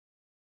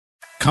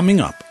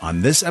Coming up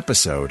on this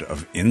episode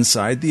of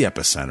Inside the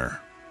Epicenter.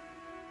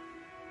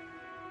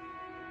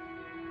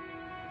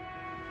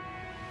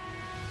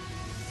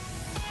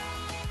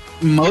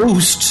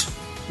 Most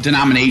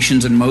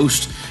denominations and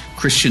most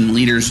Christian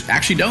leaders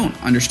actually don't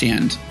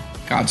understand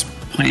God's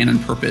plan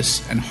and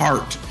purpose and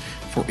heart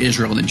for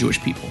Israel and the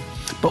Jewish people.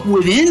 But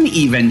within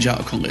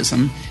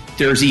evangelicalism,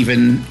 there's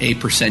even a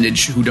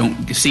percentage who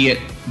don't see it,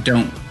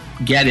 don't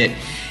get it.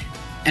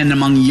 And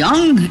among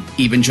young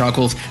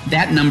evangelicals,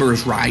 that number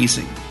is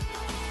rising.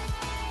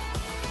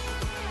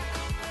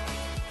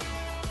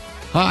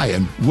 Hi,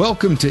 and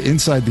welcome to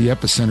Inside the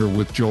Epicenter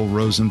with Joel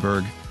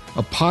Rosenberg,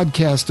 a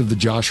podcast of the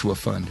Joshua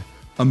Fund,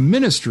 a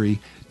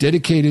ministry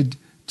dedicated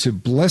to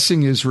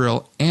blessing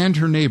Israel and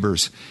her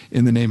neighbors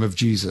in the name of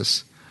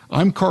Jesus.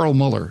 I'm Carl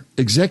Muller,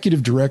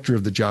 Executive Director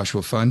of the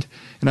Joshua Fund,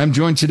 and I'm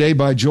joined today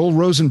by Joel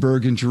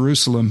Rosenberg in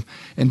Jerusalem.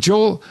 And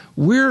Joel,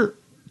 we're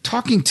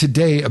talking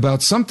today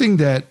about something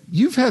that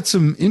you've had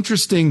some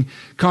interesting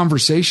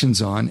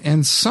conversations on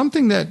and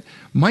something that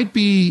might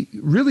be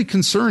really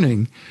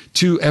concerning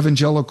to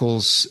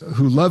evangelicals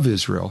who love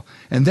Israel,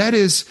 and that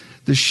is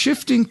the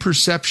shifting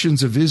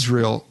perceptions of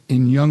Israel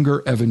in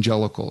younger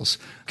evangelicals.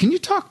 Can you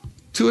talk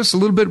to us a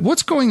little bit?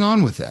 What's going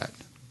on with that?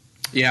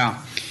 Yeah,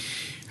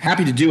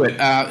 happy to do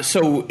it.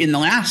 So in the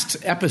last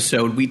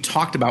episode, we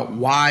talked about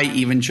why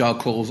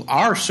evangelicals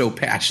are so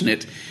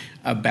passionate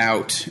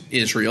about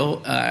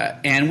Israel,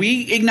 and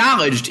we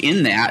acknowledged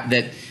in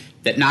that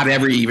not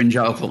every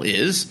evangelical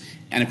is,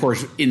 and of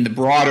course in the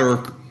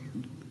broader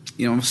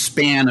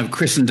span of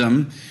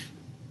Christendom,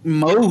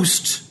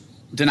 most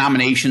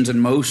denominations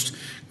and most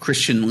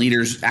Christian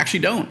leaders actually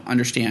don't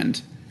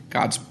understand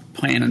God's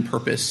plan and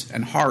purpose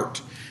and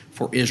heart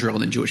for Israel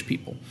and the Jewish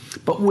people.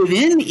 But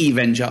within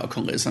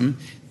evangelicalism,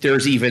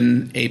 there's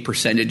even a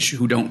percentage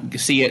who don't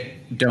see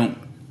it, don't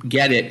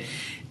get it.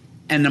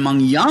 And among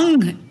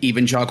young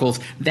evangelicals,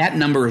 that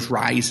number is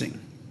rising.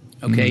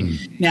 Okay.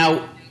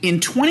 Now, in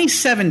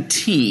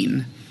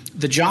 2017,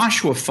 the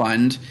Joshua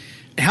Fund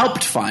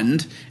helped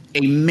fund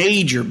a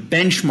major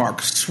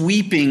benchmark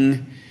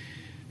sweeping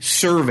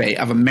survey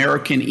of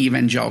American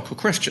evangelical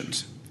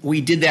Christians. We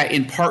did that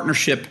in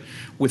partnership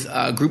with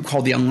a group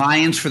called the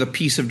Alliance for the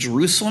Peace of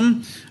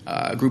Jerusalem,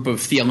 a group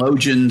of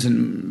theologians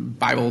and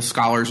Bible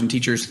scholars and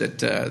teachers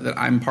that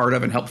I'm part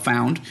of and helped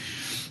found.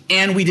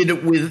 And we did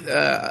it with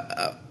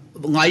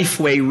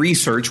Lifeway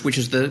Research, which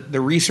is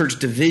the research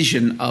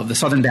division of the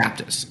Southern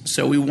Baptists.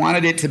 So we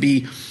wanted it to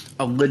be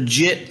a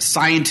legit,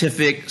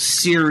 scientific,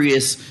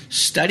 serious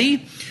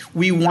study.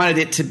 We wanted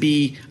it to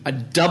be a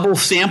double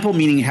sample,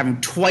 meaning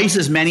having twice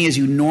as many as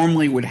you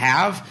normally would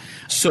have,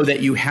 so that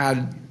you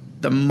had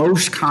the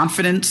most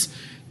confidence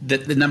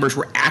that the numbers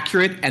were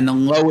accurate and the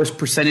lowest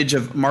percentage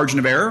of margin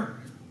of error.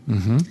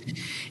 Mm-hmm.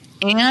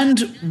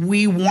 And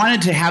we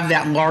wanted to have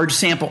that large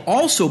sample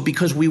also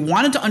because we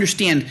wanted to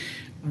understand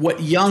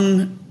what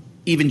young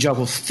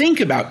evangelicals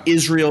think about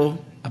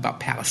Israel, about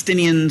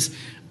Palestinians,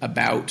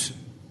 about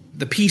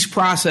the peace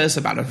process,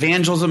 about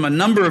evangelism, a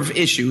number of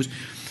issues.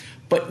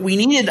 But we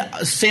needed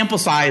a sample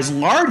size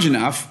large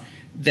enough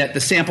that the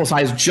sample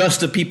size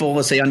just of people,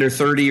 let's say under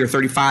 30 or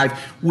 35,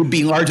 would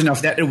be large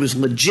enough that it was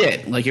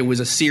legit, like it was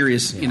a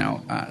serious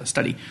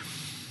study.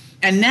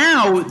 And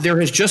now there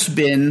has just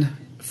been,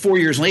 4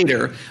 years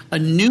later, a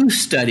new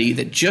study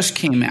that just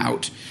came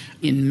out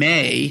in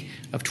May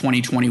of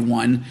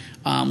 2021,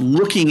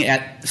 looking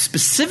at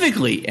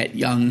specifically at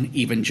young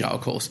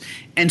evangelicals.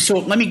 And so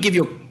let me give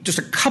you just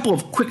a couple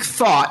of quick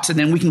thoughts, and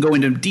then we can go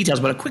into details,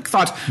 but a quick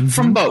thoughts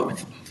from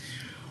both.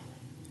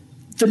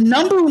 The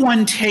number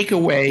one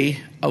takeaway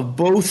of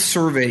both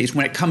surveys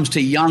when it comes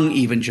to young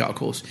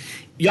evangelicals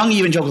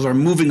are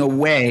moving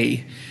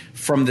away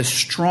from the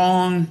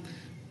strong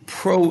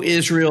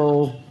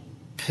pro-Israel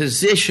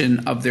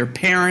position of their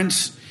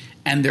parents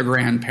and their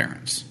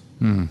grandparents.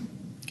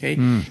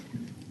 Okay.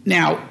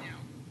 Now,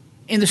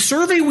 in the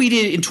survey we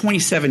did in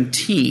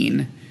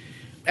 2017,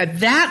 at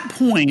that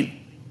point,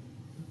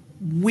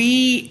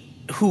 we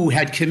who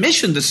had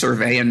commissioned the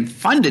survey and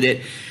funded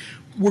it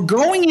were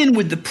going in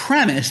with the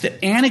premise that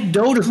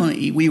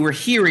anecdotally we were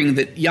hearing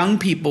that young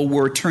people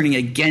were turning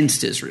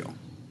against Israel.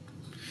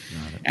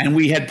 And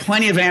we had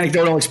plenty of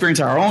anecdotal experience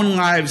in our own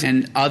lives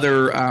and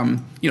other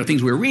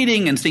things we were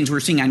reading and things we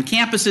were seeing on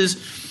campuses.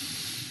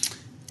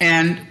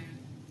 And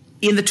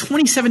in the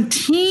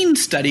 2017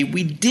 study,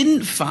 we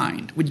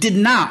did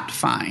not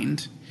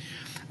find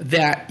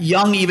that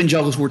young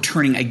evangelicals were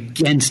turning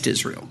against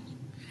Israel.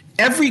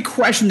 Every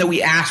question that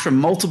we asked from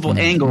multiple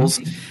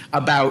angles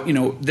about,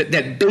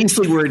 that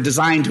basically were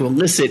designed to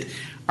elicit,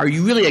 are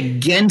you really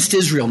against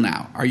Israel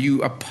now? Are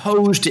you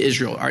opposed to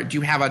Israel? Do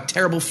you have a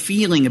terrible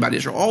feeling about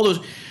Israel? All those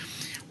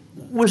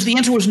the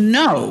answer was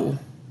no.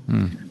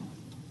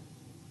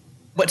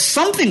 But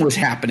something was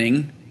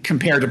happening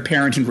compared to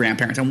parents and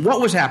grandparents. And what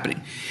was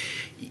happening?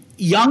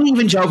 Young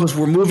evangelicals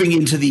were moving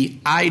into the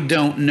I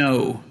don't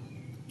know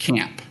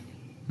camp.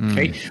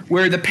 Okay,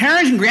 where the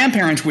parents and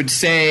grandparents would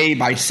say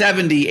by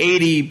 70,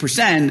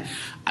 80%,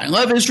 I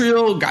love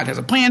Israel. God has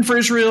a plan for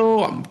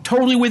Israel. I'm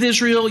totally with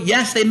Israel.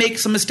 Yes, they make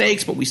some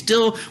mistakes, but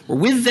we're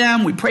with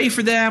them. We pray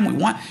for them. We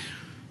want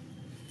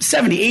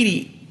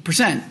 70,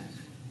 80%.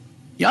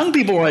 Young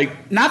people were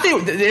like,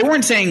 they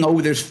weren't saying,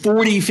 oh, there's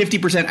 40,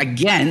 50%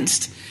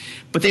 against,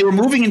 but they were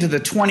moving into the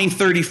 20,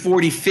 30,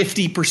 40,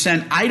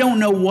 50%. I don't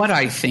know what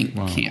I think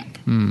camp.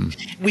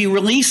 We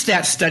released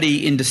that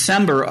study in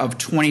December of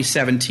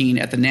 2017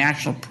 at the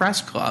National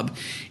Press Club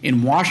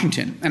in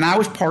Washington, and I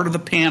was part of the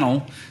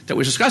panel that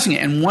was discussing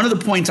it. And one of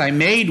the points I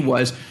made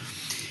was,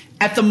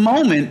 at the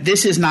moment,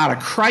 this is not a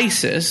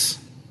crisis,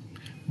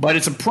 but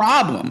it's a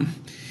problem.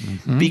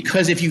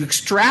 Because if you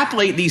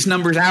extrapolate these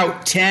numbers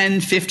out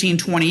 10, 15,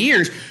 20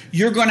 years,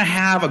 you're going to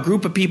have a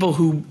group of people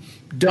who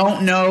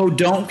don't know,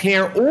 don't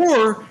care,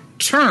 or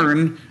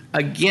turn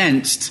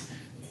against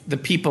the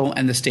people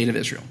and the state of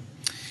Israel.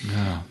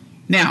 Yeah.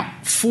 Now,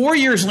 4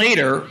 years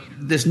later,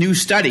 this new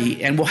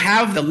study, and we'll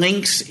have the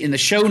links in the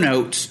show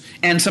notes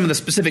and some of the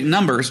specific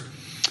numbers,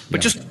 but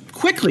just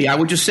quickly, I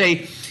would just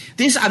say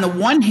this, on the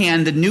one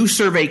hand, the new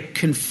survey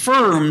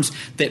confirms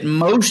that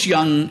most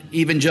young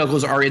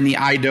evangelicals are in the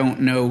I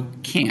don't know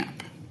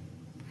camp.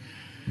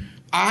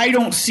 I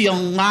don't see a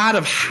lot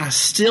of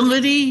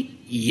hostility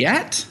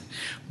yet,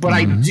 but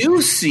I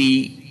do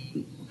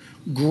see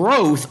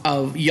growth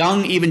of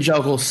young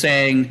evangelicals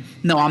saying,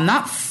 no, I'm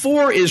not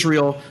for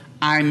Israel,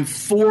 I'm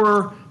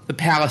for the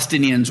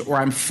Palestinians, or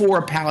I'm for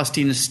a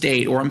Palestinian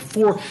state, or I'm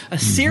for a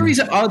series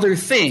of other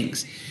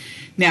things.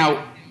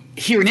 Now,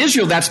 here in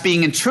Israel, that's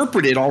being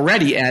interpreted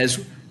already as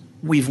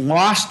we've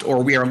lost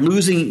or we are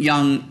losing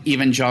young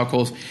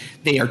evangelicals.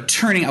 They are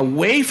turning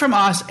away from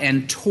us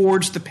and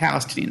towards the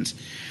Palestinians.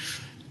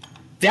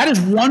 That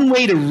is one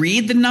way to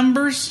read the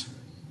numbers,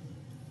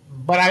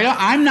 but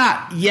I'm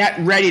not yet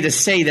ready to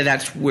say that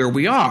that's where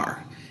we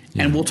are.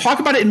 Yeah. And we'll talk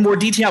about it in more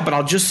detail, but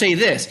I'll just say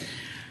this.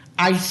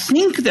 I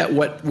think that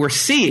what we're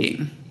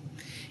seeing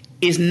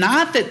is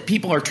not that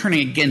people are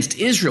turning against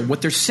Israel.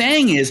 What they're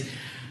saying is,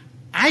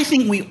 I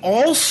think we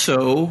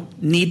also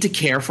need to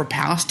care for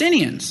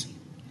Palestinians.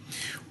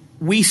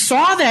 We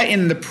saw that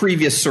in the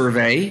previous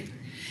survey.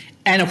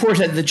 And, of course,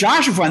 at the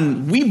Joshua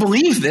Fund, we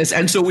believe this,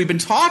 and so we've been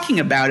talking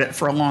about it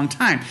for a long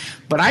time.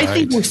 But I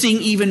think we're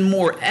seeing even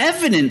more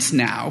evidence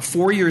now,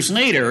 4 years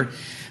later,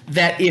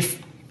 that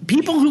if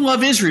people who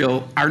love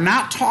Israel are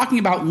not talking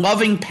about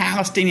loving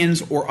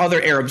Palestinians or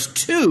other Arabs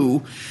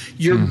too,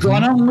 you're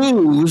going to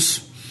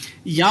lose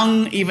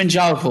young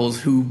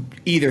evangelicals who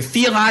either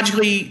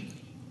theologically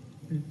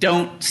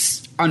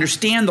don't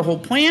understand the whole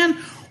plan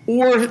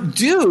or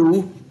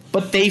do,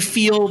 but they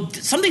feel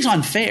something's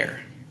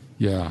unfair.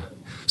 Yeah.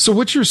 So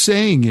what you're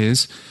saying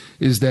is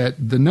that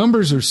the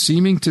numbers are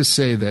seeming to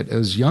say that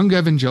as young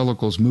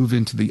evangelicals move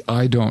into the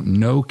I don't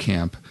know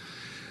camp,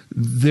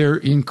 they're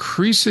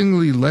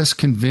increasingly less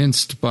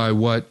convinced by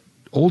what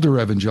older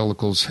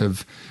evangelicals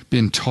have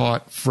been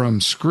taught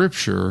from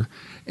Scripture,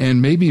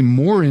 and maybe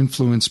more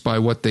influenced by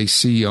what they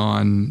see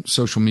on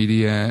social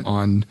media,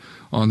 on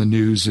the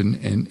news, and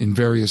in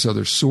various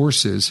other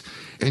sources.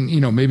 And,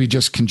 maybe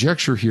just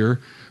conjecture here,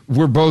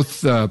 we're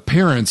both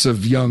parents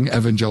of young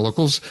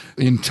evangelicals.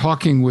 In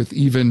talking with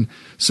even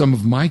some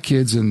of my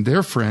kids and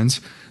their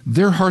friends,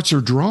 their hearts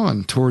are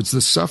drawn towards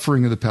the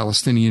suffering of the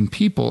Palestinian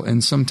people,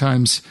 and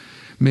sometimes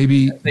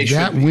maybe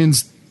that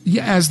wins,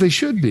 as they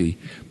should be.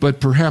 But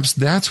perhaps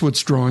that's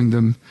what's drawing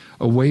them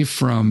away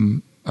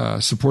from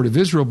support of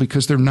Israel,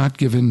 because they're not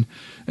given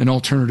an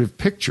alternative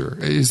picture.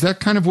 Is that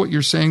kind of what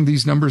you're saying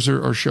these numbers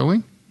are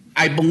showing?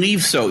 I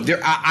believe so.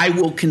 I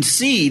will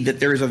concede that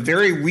there is a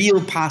very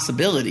real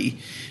possibility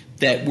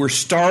that we're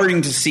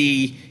starting to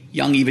see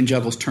young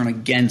evangelicals turn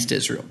against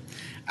Israel.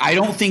 I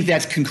don't think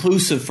that's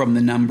conclusive from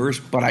the numbers,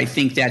 but I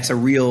think that's a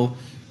real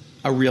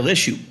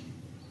issue.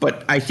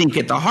 But I think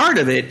at the heart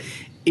of it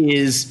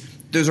is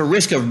there's a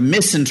risk of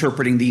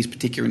misinterpreting these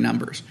particular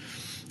numbers.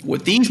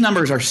 What these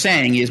numbers are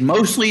saying is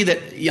mostly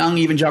that young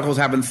evangelicals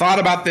haven't thought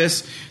about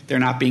this. They're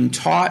not being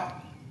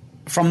taught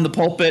from the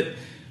pulpit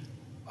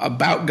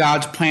about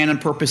God's plan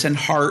and purpose and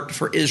heart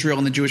for Israel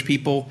and the Jewish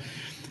people.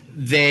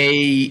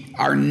 They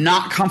are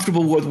not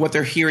comfortable with what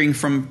they're hearing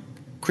from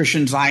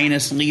Christian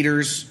Zionist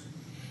leaders.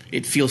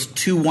 It feels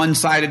too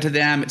one-sided to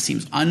them. It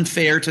seems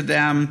unfair to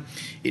them.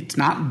 It's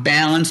not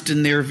balanced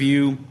in their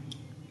view.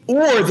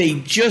 Or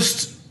they've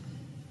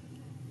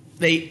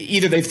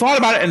thought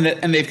about it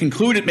and they've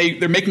concluded,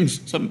 they're making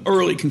some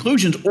early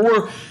conclusions,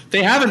 or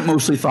they haven't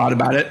mostly thought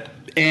about it,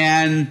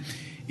 and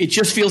it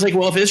just feels like,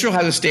 well, if Israel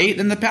has a state,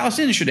 then the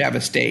Palestinians should have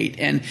a state.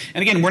 And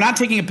again, we're not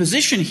taking a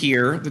position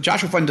here. The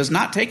Joshua Fund does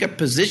not take a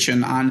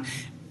position on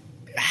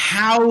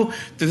how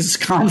this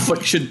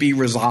conflict should be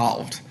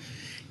resolved.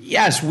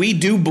 Yes, we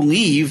do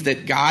believe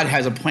that God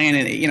has a plan.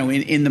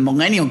 In the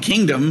millennial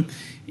kingdom,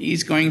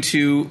 He's going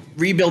to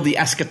rebuild the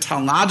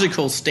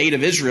eschatological state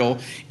of Israel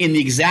in the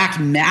exact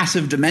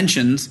massive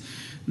dimensions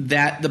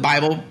that the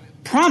Bible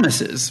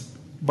promises.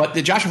 But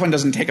the Joshua Fund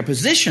doesn't take a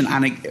position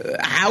on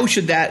how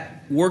should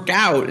that work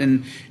out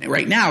and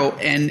right now.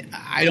 And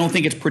I don't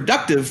think it's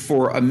productive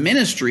for a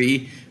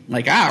ministry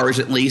like ours,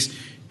 at least,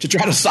 to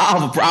try to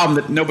solve a problem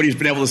that nobody's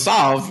been able to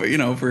solve,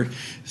 for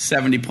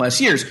 70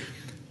 plus years.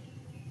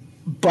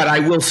 But I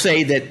will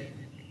say that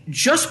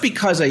just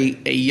because a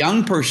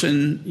young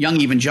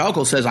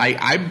evangelical says,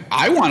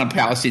 I want a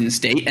Palestinian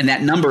state, and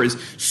that number is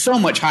so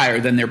much higher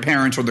than their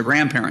parents or their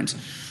grandparents,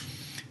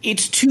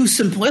 it's too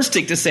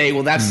simplistic to say,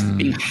 well, that's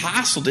being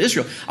hostile to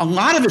Israel. A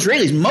lot of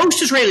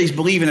most Israelis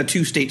believe in a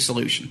two-state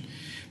solution.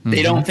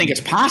 They don't think it's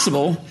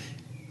possible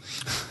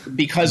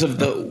because of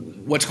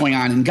what's going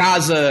on in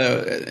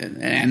Gaza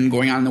and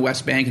going on in the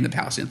West Bank and the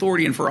Palestinian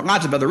Authority, and for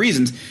lots of other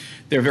reasons.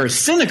 They're very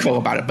cynical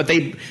about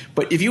it.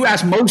 But if you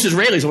ask most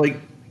Israelis, they're like,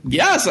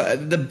 yes,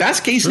 the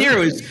best case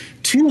scenario is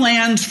two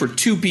lands for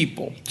two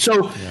people.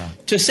 So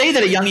to say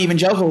that a young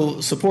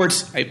evangelical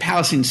supports a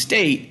Palestinian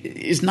state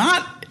is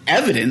not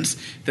evidence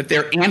that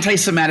they're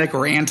anti-Semitic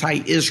or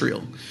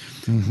anti-Israel.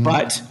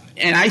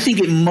 And I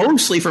think it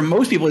mostly, for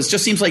most people, it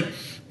just seems like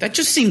that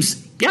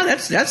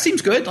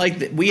seems good.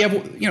 Like we have,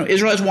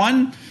 Israel has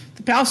one,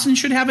 the Palestinians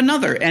should have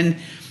another. And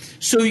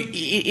so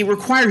it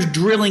requires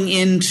drilling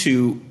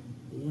into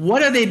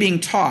what are they being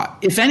taught,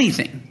 if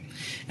anything,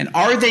 and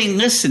are they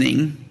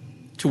listening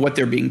to what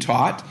they're being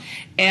taught,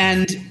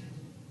 and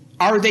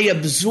are they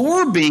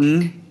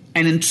absorbing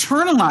and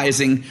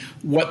internalizing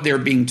what they're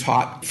being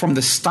taught from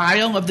the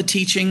style of the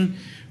teaching,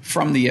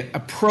 from the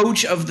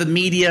approach of the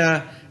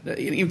media,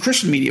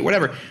 Christian media,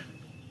 whatever.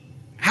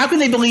 How can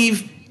they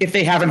believe if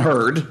they haven't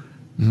heard,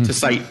 to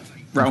cite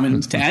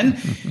Romans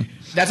 10?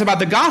 That's about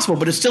the gospel,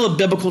 but it's still a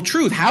biblical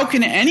truth. How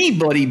can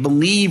anybody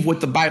believe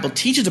what the Bible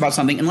teaches about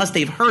something unless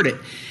they've heard it?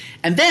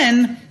 And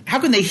then how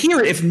can they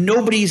hear it if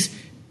nobody's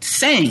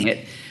saying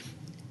it?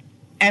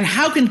 And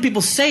how can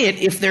people say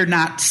it if they're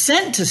not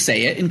sent to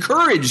say it,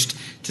 encouraged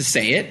to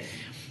say it?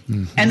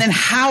 And then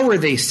how are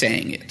they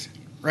saying it,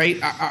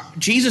 right?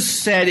 Jesus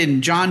said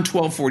in John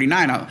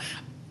 12:49,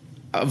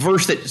 a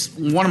verse that's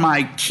one of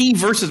my key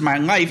verses in my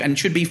life and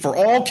should be for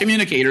all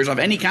communicators of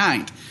any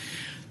kind.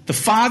 The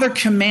Father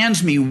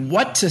commands me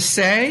what to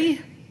say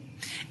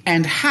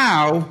and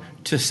how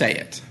to say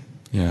it.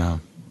 Yeah.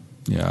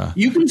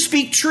 You can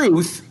speak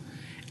truth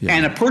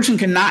and a person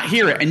cannot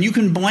hear it, and you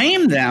can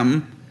blame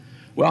them.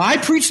 Well, I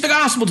preached the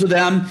gospel to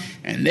them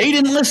and they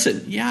didn't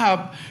listen.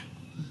 Yeah,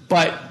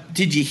 but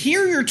did you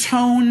hear your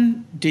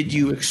tone? Did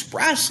you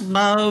express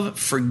love,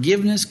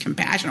 forgiveness,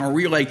 compassion? Or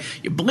were you like,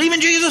 you believe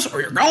in Jesus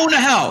or you're going to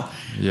hell?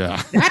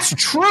 Yeah. That's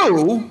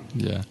true.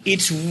 Yeah.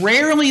 It's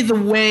rarely the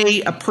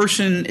way a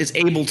person is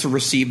able to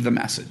receive the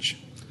message.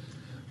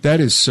 That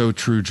is so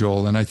true,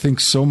 Joel. And I think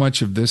so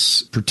much of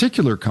this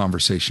particular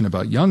conversation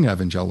about young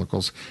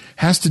evangelicals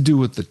has to do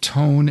with the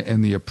tone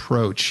and the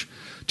approach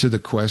to the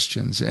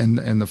questions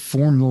and the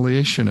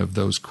formulation of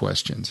those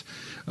questions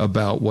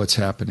about what's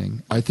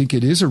happening. I think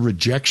it is a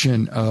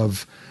rejection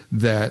of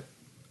that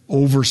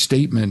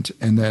overstatement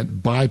and that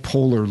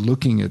bipolar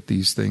looking at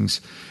these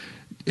things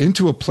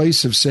into a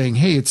place of saying,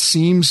 hey, it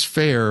seems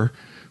fair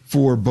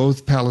for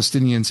both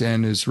Palestinians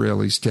and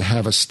Israelis to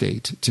have a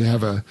state, to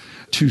have a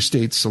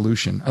two-state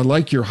solution. I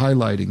like your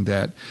highlighting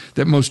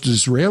that most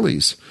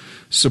Israelis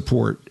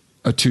support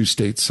a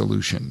two-state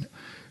solution.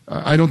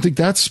 I don't think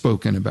that's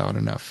spoken about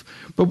enough.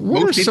 But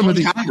what most are some of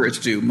the Congress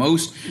do?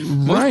 Most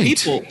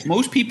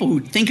people who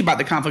think about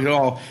the conflict at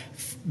all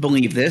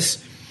believe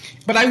this.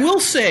 But I will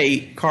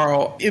say,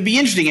 Carl, it'd be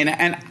interesting,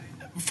 and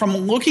from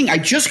looking, I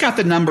just got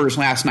the numbers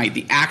last night,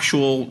 the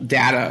actual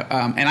data,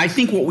 and I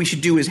think what we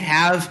should do is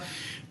have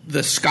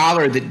the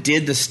scholar that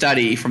did the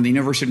study from the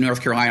University of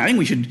North Carolina. I think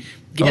we should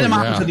get him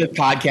onto the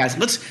podcast.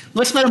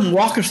 Let's let him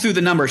walk us through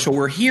the numbers so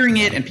we're hearing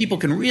it and people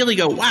can really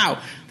go,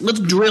 wow, let's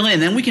drill in.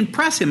 Then we can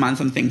press him on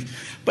some things.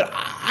 But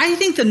I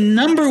think the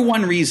number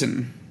one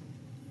reason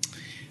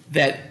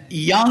that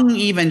young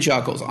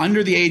evangelicals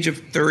under the age of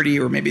 30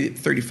 or maybe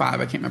 35, I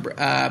can't remember,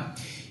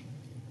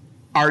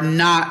 are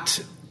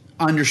not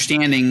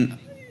understanding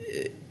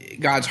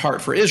God's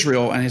heart for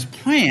Israel and his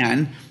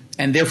plan,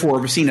 and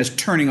therefore are seen as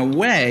turning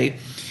away,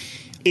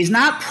 is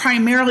not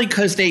primarily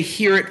because they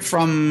hear it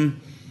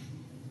from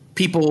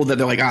people that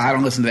they're like, I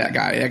don't listen to that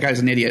guy. That guy's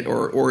an idiot,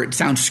 or it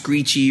sounds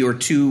screechy or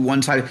too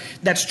one-sided.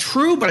 That's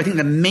true, but I think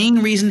the main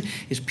reason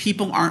is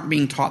people aren't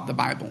being taught the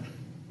Bible.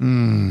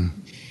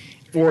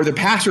 Or the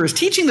pastor is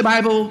teaching the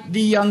Bible,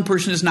 the young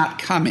person is not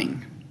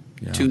coming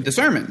to the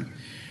sermon,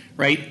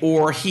 right?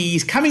 Or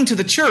he's coming to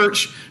the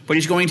church, but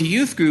he's going to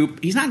youth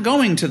group. He's not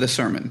going to the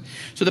sermon.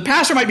 So the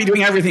pastor might be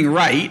doing everything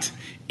right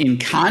in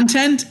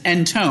content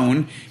and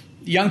tone.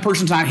 The young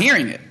person's not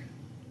hearing it,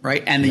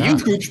 right? And the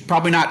youth group's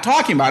probably not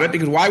talking about it,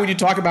 because why would you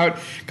talk about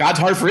God's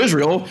heart for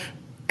Israel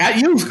at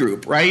youth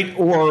group, right?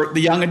 Or the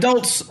young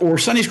adults or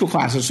Sunday school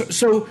classes.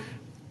 So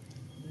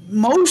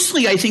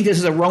mostly I think this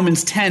is a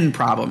Romans 10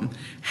 problem.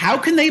 How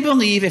can they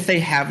believe if they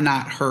have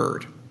not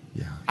heard?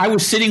 Yeah. I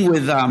was sitting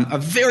with a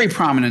very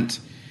prominent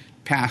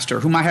pastor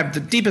whom I have the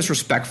deepest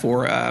respect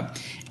for,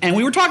 and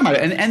we were talking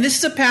about it. And this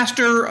is a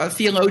pastor, a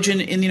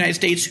theologian in the United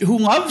States who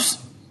loves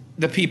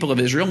the people of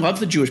Israel, loves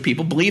the Jewish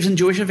people, believes in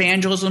Jewish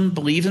evangelism,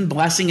 believes in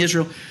blessing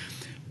Israel,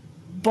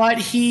 but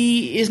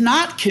he is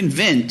not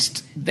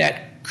convinced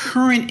that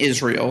current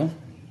Israel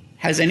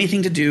has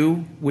anything to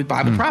do with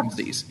Bible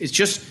prophecies. It's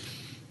just,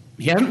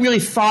 he hasn't really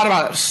thought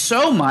about it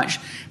so much,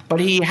 but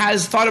he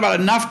has thought about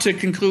enough to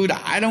conclude,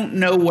 I don't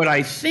know what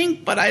I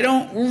think, but I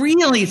don't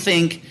really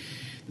think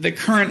the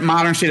current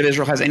modern state of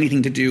Israel has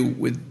anything to do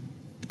with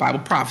the Bible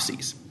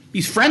prophecies.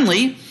 He's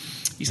friendly.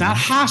 He's not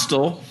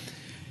hostile.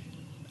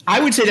 I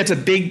would say that's a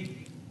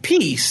big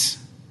piece.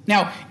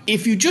 Now,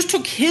 if you just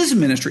took his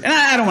ministry, and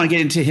I don't want to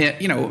get into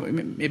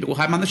him, maybe we'll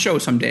have him on the show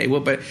someday.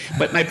 But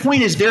my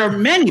point is, there are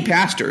many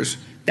pastors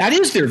that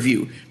is their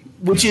view,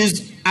 which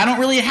is, I don't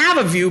really have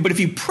a view, but if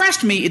you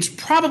pressed me, it's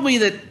probably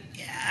that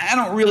I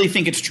don't really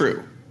think it's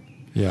true.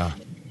 Yeah.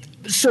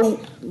 So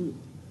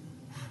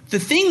the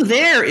thing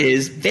there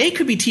is, they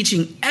could be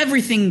teaching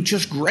everything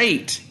just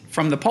great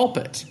from the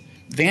pulpit.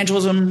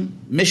 Evangelism,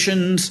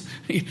 missions,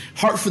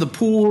 heart for the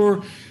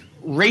poor,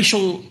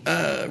 racial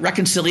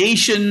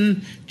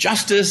reconciliation,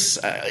 justice,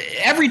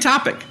 every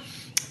topic,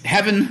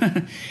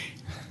 heaven,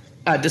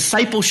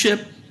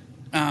 discipleship,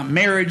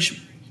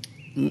 marriage,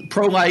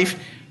 pro-life.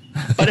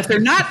 But if they're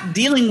not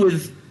dealing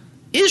with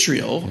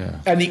Israel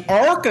and the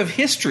arc of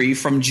history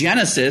from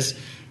Genesis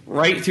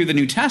right through the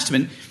New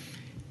Testament,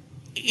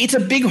 it's a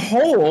big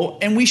hole,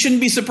 and we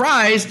shouldn't be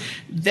surprised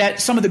that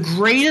some of the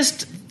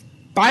greatest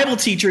Bible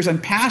teachers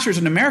and pastors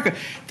in America,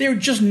 they're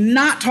just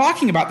not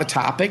talking about the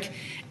topic.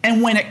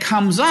 And when it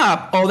comes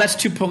up, oh, that's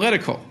too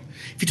political.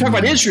 If you talk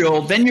about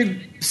Israel, then you're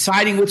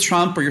siding with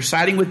Trump or you're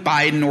siding with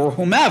Biden or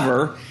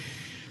whomever.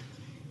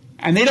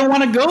 And they don't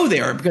want to go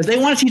there because they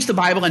want to teach the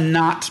Bible and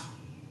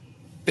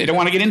they don't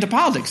want to get into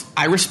politics.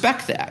 I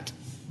respect that.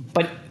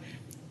 But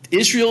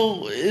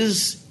Israel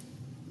is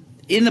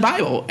in the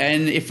Bible.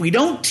 And if we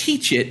don't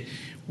teach it,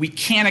 we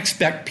can't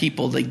expect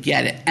people to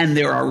get it. And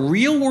there are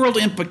real-world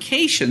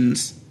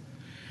implications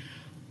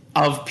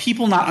of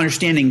people not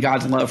understanding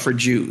God's love for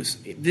Jews.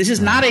 This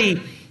is not it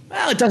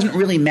doesn't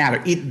really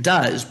matter. It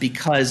does,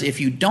 because if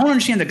you don't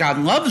understand that God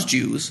loves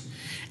Jews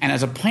and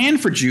has a plan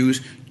for Jews,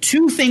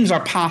 two things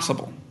are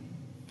possible.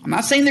 I'm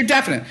not saying they're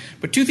definite,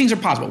 but two things are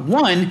possible.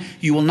 One,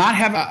 you will not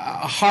have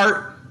a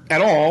heart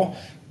at all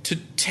to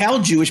tell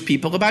Jewish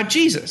people about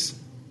Jesus.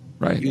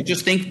 Right. You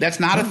just think that's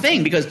not a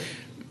thing, because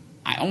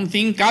I don't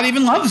think God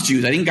even loves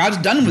Jews. I think God's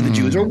done with the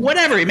Jews, or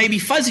whatever. It may be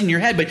fuzzy in your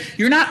head, but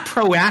you're not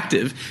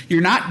proactive.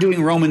 You're not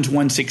doing Romans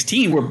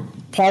 1:16, where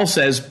Paul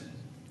says,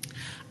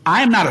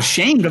 I am not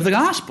ashamed of the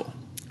gospel.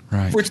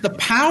 Right. For it's the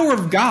power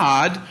of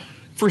God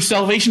for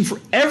salvation for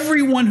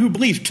everyone who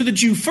believes, to the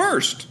Jew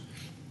first,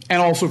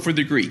 and also for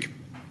the Greek.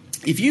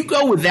 If you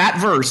go with that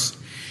verse,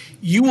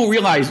 you will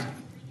realize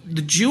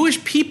the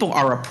Jewish people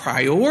are a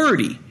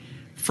priority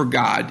for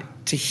God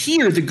to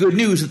hear the good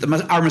news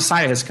that our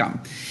Messiah has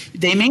come.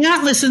 They may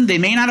not listen, they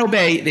may not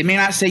obey, they may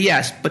not say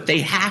yes, but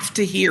they have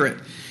to hear it.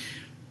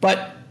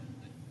 But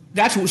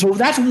that's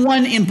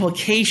one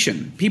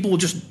implication. People will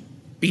just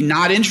be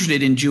not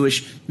interested in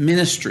Jewish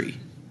ministry.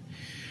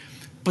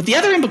 But the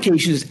other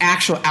implication is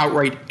actual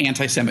outright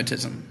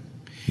anti-Semitism.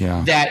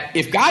 Yeah. That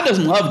if God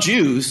doesn't love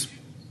Jews,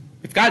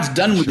 if God's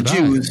done with the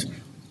Jews,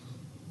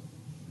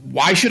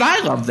 why should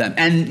I love them?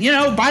 And,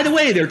 by the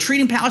way, they're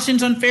treating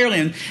Palestinians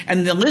unfairly,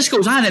 and the list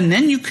goes on, and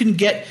then you can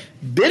get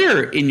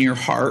bitter in your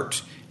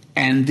heart,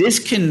 and this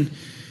can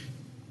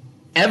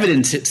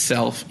evidence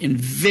itself in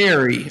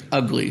very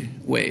ugly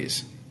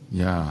ways.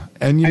 Yeah.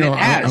 And it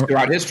has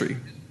throughout history.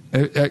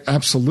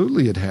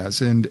 Absolutely it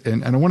has. And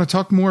I want to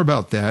talk more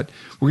about that.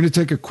 We're going to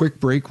take a quick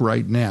break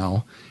right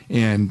now,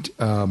 and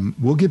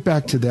we'll get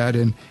back to that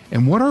and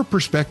what our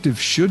perspective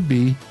should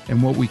be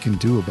and what we can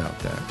do about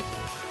that.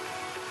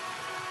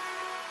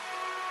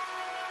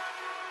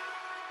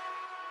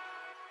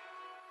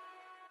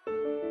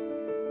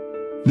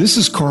 This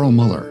is Carl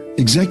Muller,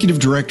 Executive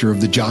Director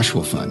of the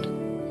Joshua Fund.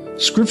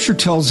 Scripture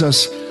tells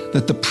us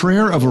that the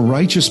prayer of a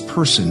righteous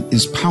person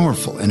is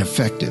powerful and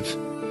effective.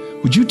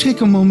 Would you take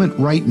a moment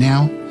right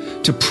now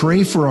to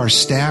pray for our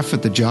staff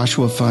at the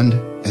Joshua Fund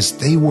as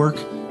they work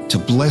to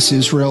bless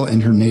Israel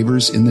and her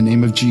neighbors in the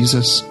name of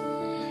Jesus?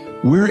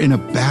 We're in a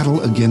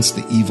battle against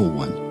the evil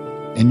one,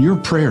 and your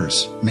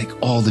prayers make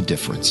all the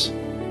difference.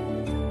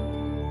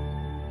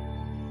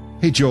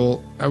 Hey,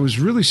 Joel, I was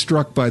really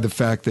struck by the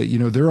fact that,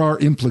 there are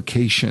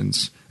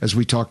implications, as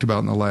we talked about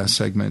in the last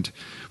segment,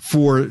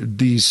 for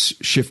these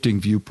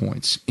shifting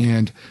viewpoints.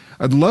 And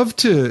I'd love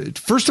to,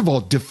 first of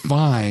all,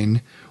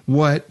 define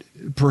what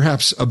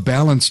perhaps a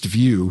balanced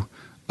view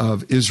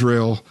of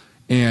Israel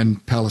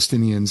and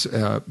Palestinians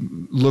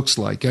looks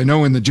like. I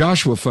know in the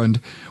Joshua Fund,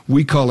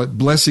 we call it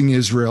blessing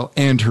Israel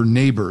and her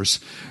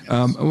neighbors.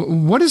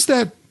 What does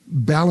that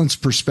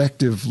balanced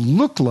perspective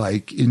look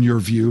like in your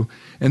view?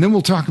 And then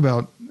we'll talk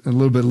about a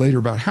little bit later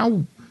about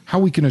how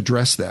we can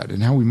address that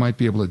and how we might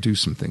be able to do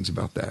some things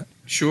about that.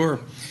 Sure.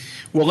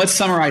 Well, let's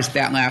summarize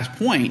that last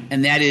point,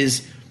 and that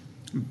is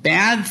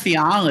bad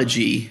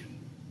theology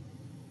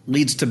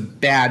leads to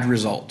bad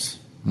results.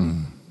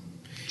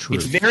 True.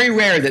 It's very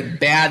rare that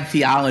bad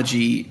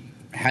theology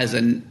has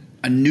a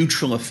a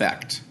neutral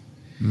effect.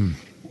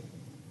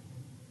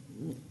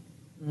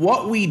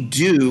 What we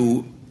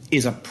do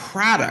is a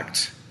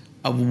product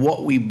of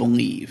what we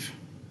believe.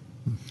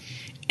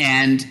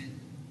 And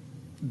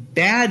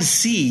bad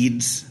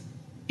seeds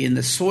in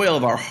the soil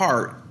of our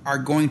heart are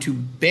going to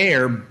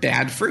bear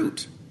bad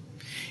fruit.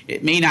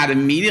 It may not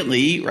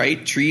immediately,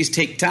 right? Trees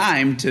take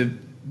time to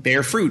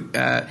bear fruit.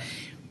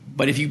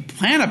 But if you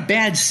plant a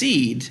bad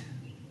seed,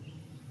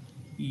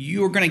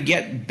 you're going to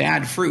get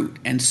bad fruit.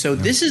 And so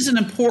this is an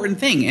important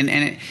thing.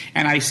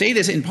 And I say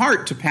this in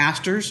part to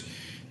pastors,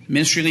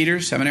 ministry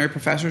leaders, seminary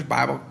professors,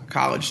 Bible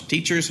college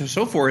teachers, and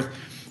so forth,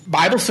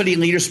 Bible study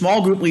leaders,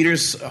 small group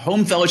leaders,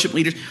 home fellowship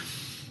leaders.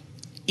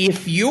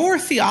 If your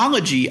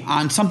theology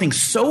on something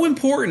so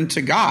important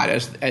to God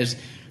as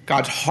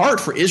God's heart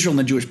for Israel and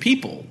the Jewish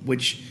people,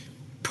 which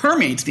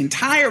permeates the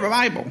entire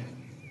Bible,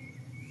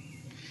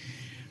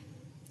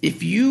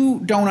 if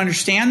you don't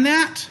understand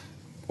that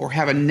or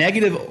have a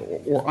negative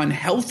or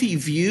unhealthy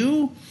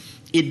view,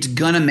 it's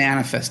going to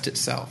manifest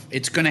itself.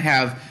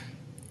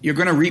 You're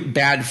going to reap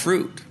bad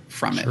fruit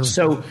from it.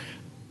 So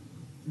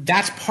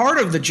that's part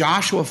of the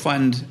Joshua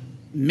Fund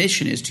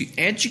mission, is to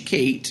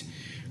educate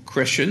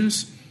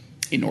Christians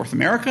in North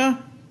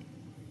America,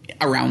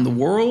 around the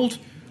world.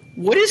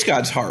 What is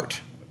God's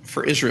heart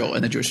for Israel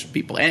and the Jewish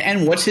people?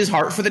 And what's his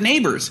heart for the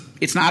neighbors?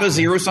 It's not a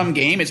zero-sum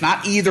game. It's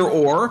not either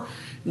or.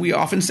 We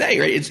often say,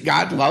 right?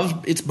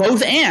 It's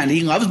both and.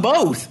 He loves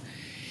both.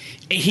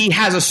 He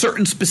has a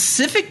certain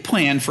specific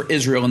plan for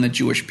Israel and the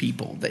Jewish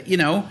people that,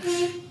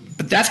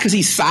 but that's because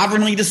he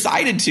sovereignly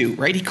decided to,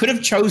 right? He could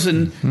have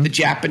chosen the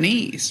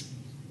Japanese.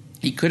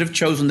 He could have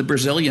chosen the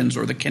Brazilians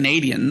or the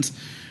Canadians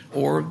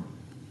or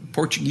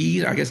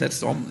Portuguese. I guess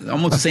that's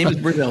almost the same as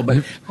Brazil, but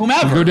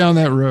whomever. Go down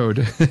that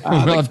road.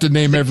 We'll have to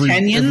name every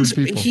Kenyans.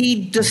 people.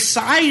 He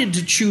decided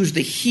to choose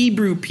the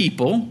Hebrew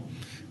people,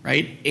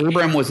 right?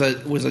 Abraham was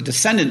a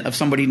descendant of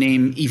somebody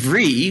named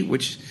Ivri,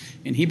 which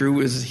in Hebrew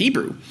is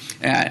Hebrew.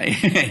 And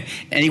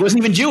he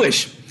wasn't even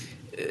Jewish.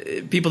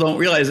 People don't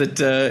realize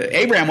that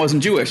Abraham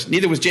wasn't Jewish.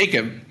 Neither was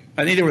Jacob.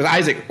 Neither was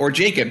Isaac or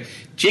Jacob.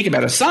 Jacob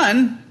had a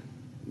son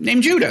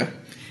named Judah.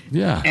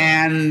 Yeah.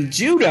 And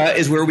Judah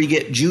is where we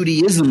get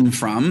Judaism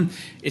from.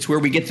 It's where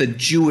we get the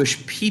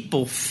Jewish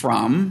people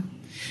from,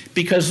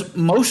 because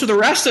most of the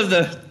rest of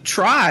the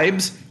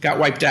tribes got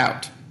wiped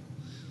out.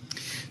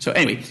 So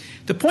anyway,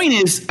 the point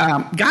is,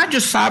 God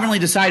just sovereignly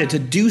decided to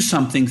do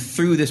something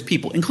through this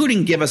people,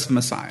 including give us the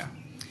Messiah.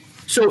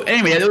 So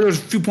anyway, there was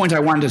a few points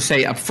I wanted to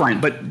say up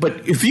front,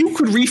 but if you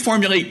could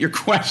reformulate your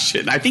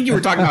question, I think you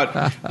were talking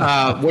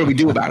about what do we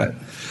do about it?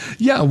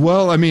 Yeah,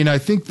 well, I mean, I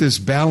think this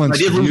balanced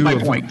view. I did lose my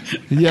of, point.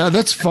 Yeah,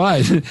 that's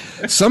fine.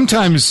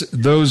 Sometimes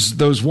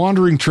those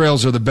wandering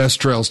trails are the best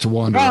trails to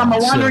wander. Well, I'm a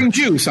on, wandering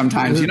Jew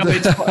sometimes.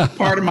 It's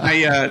part of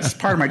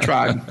my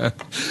tribe.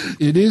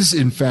 It is,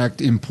 in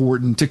fact,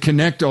 important to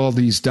connect all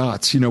these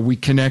dots. We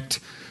connect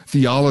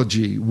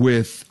theology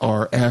with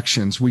our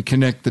actions. We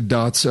connect the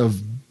dots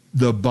of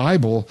the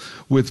Bible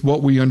with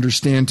what we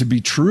understand to be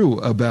true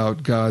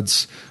about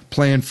God's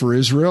plan for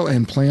Israel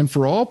and plan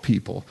for all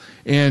people.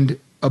 And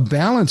a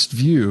balanced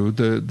view,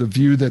 the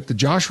view that the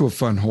Joshua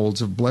Fund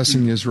holds of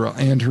blessing Israel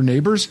and her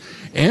neighbors,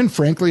 and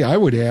frankly, I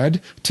would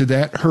add to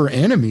that her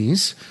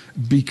enemies,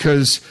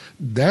 because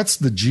that's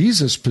the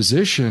Jesus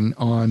position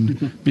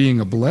on being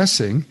a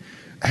blessing,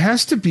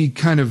 has to be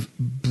kind of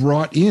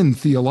brought in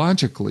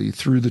theologically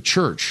through the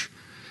church.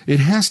 It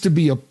has to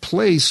be a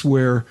place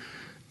where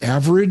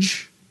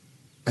average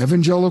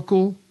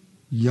evangelical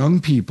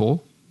young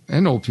people,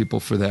 and old people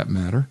for that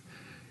matter,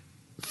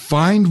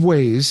 find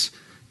ways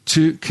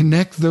to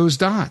connect those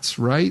dots,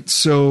 right?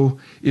 So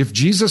if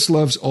Jesus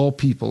loves all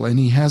people and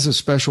he has a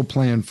special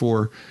plan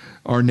for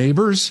our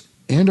neighbors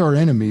and our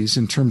enemies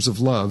in terms of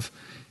love,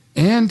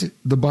 and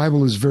the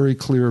Bible is very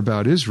clear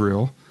about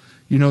Israel,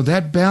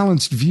 that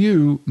balanced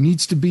view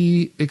needs to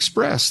be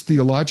expressed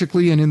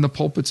theologically and in the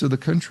pulpits of the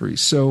country.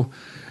 So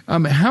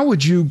how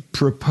would you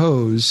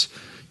propose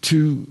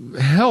to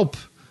help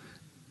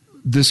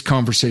this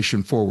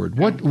conversation forward?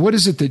 What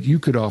is it that you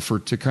could offer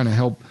to kind of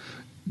help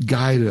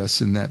guide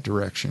us in that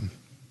direction?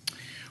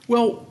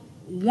 Well,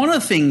 one of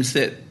the things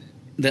that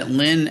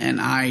Lynn and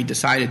I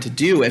decided to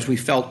do, as we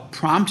felt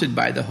prompted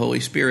by the Holy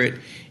Spirit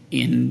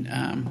in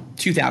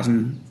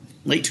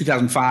late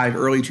 2005,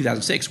 early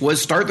 2006,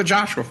 was start the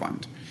Joshua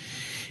Fund.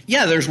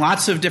 Yeah, there's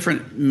lots of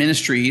different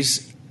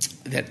ministries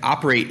that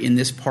operate in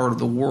this part of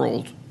the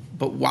world,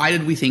 but why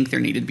did we think there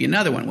needed to be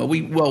another one?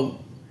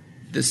 Well,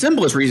 the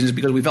simplest reason is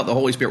because we felt the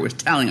Holy Spirit was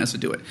telling us to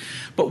do it.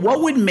 But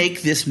what would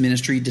make this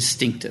ministry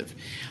distinctive?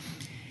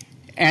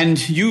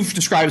 And you've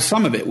described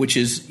some of it, which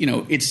is,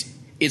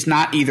 it's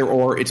not either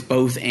or, it's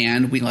both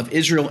and. We love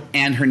Israel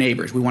and her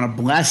neighbors. We want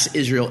to bless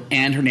Israel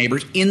and her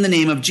neighbors in the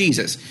name of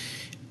Jesus.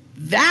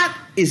 That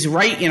is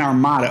right in our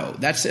motto.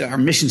 That's our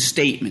mission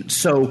statement.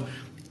 So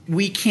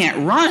we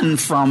can't run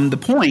from the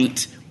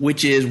point,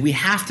 which is we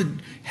have to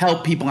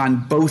help people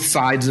on both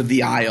sides of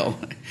the aisle,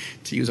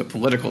 to use a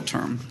political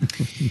term.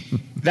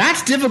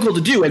 That's difficult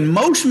to do, and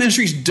most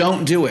ministries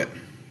don't do it.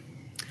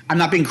 I'm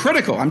not being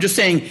critical. I'm just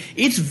saying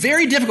it's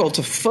very difficult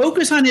to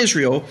focus on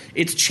Israel.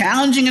 It's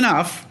challenging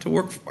enough to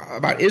work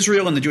about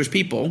Israel and the Jewish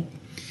people.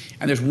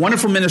 And there's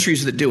wonderful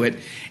ministries that do it.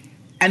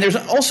 And there's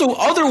also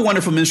other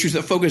wonderful ministries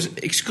that focus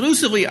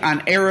exclusively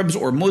on Arabs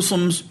or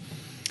Muslims.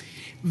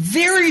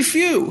 Very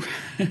few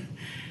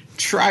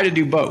try to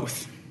do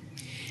both.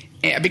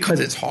 Because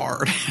it's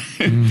hard,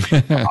 and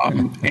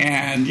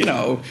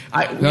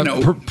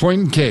point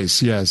in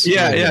case, yes,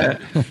 yeah.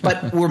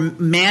 But we're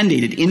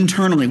mandated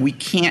internally; we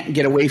can't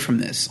get away from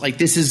this. Like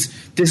this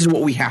is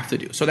what we have to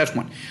do. So that's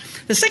one.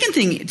 The second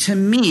thing to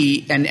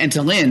me and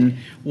to Lynn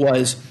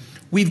was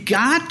we've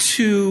got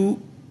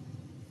to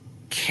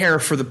care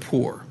for the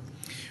poor.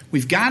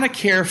 We've got to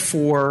care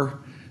for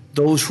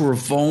those who are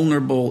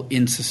vulnerable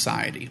in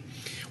society.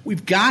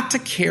 We've got to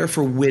care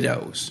for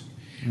widows.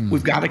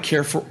 We've got to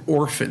care for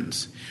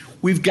orphans.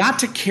 We've got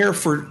to care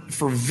for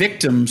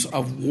victims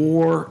of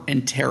war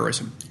and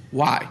terrorism.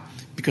 Why?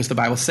 Because the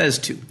Bible says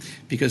to.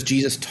 Because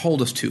Jesus told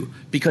us to.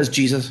 Because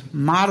Jesus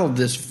modeled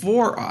this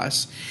for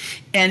us.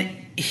 And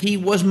he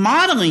was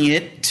modeling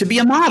it to be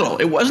a model.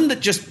 It wasn't that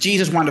just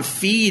Jesus wanted to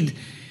feed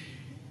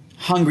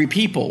hungry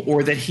people,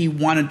 or that he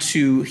wanted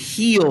to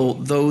heal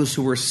those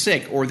who were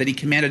sick, or that he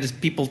commanded his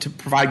people to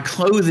provide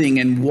clothing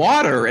and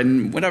water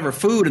and whatever,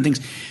 food and things.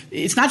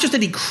 It's not just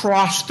that he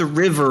crossed the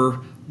river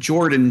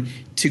Jordan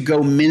to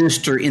go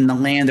minister in the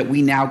land that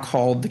we now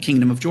call the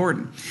Kingdom of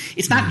Jordan.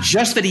 It's not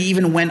just that he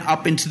even went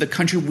up into the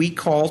country we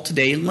call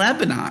today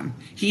Lebanon.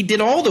 He did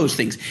all those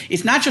things.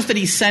 It's not just that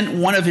he sent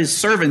one of his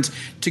servants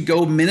to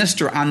go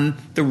minister on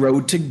the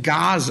road to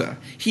Gaza.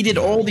 He did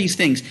all these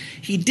things.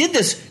 He did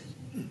this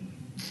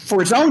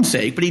for its own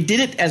sake, but he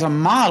did it as a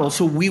model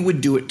so we would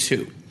do it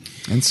too.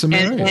 And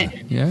Samaria,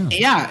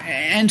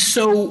 and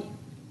so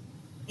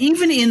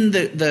even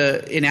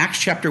in Acts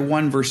chapter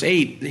 1, verse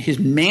 8, his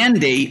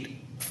mandate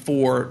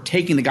for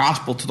taking the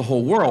gospel to the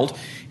whole world,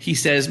 he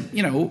says,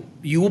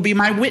 you will be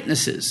my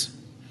witnesses.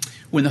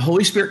 When the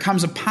Holy Spirit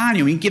comes upon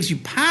you, he gives you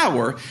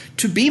power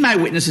to be my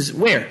witnesses.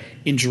 Where?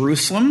 In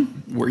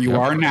Jerusalem, where you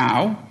are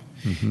now,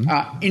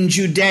 in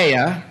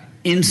Judea,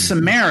 in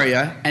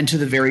Samaria, and to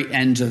the very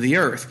ends of the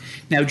earth.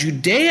 Now,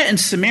 Judea and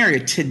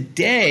Samaria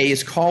today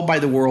is called by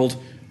the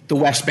world the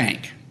West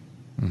Bank.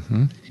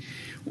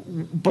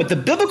 But the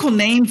biblical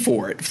name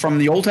for it from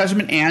the Old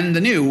Testament and the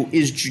New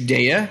is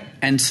Judea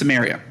and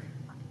Samaria.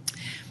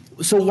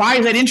 So why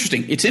is that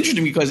interesting? It's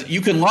interesting because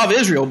you can love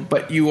Israel,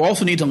 but you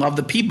also need to love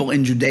the people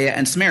in Judea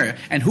and Samaria.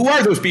 And who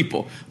are those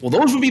people? Well,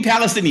 those would be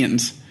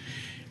Palestinians,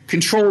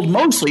 controlled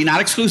mostly,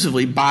 not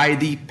exclusively, by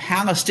the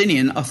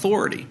Palestinian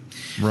Authority.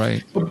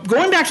 Right. But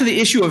going back to the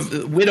issue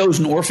of widows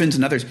and orphans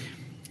and others,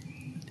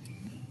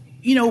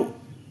 the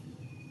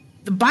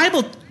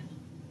Bible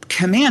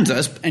commands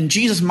us, and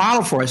Jesus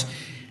modeled for us,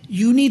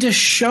 you need to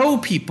show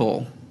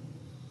people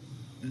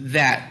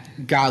that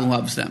God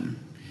loves them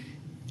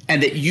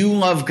and that you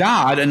love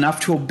God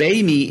enough to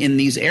obey me in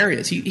these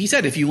areas. He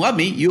said, if you love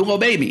me, you'll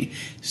obey me.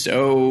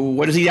 So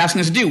what is he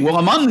asking us to do? Well,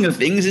 among the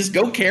things is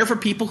go care for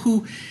people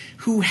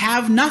who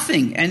have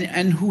nothing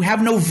and who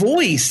have no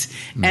voice.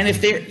 And if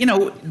they're,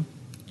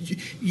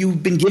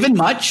 you've been given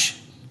much,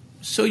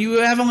 so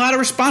you have a lot of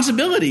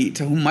responsibility.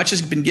 To whom much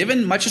has been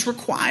given, much is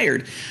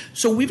required.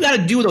 So we've got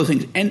to do those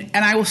things. And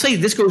I will say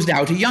this goes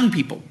down to young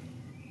people.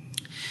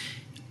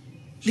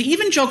 The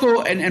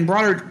evangelical and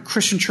broader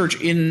Christian church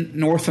in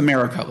North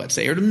America, let's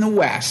say, or in the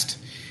West,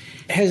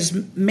 has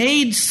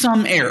made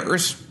some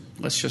errors.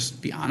 Let's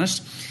just be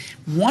honest.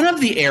 One of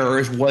the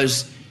errors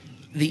was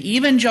the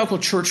evangelical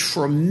church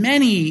for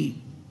many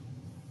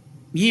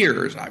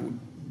years,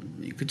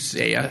 you could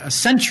say a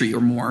century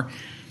or more,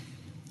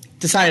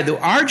 decided that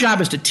our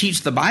job is to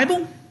teach the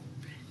Bible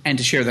and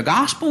to share the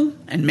gospel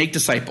and make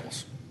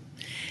disciples.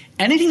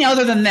 Anything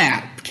other than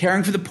that,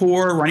 caring for the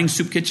poor, running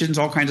soup kitchens,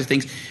 all kinds of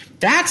things,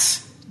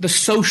 that's the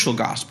social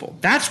gospel.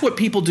 That's what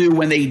people do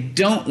when they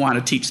don't want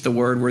to teach the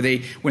word,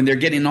 when they're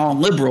getting all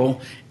liberal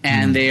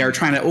and they are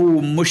trying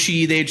to,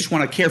 mushy, they just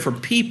want to care for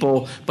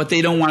people, but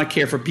they don't want to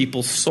care for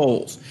people's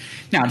souls.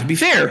 Now, to be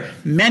fair,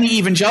 many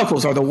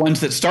evangelicals are the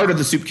ones that started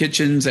the soup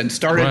kitchens and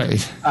started,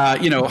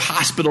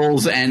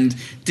 hospitals and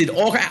did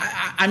all.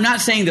 I'm not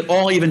saying that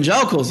all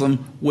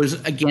evangelicalism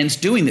was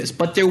against doing this,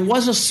 but there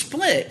was a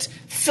split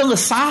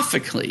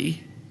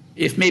philosophically,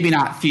 if maybe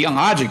not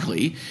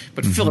theologically,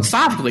 but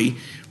philosophically,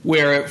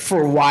 where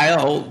for a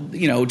while,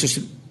 just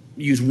to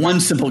use one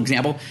simple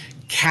example,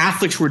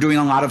 Catholics were doing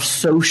a lot of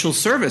social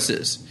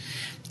services.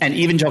 And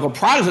evangelical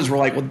Protestants were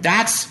like,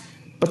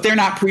 but they're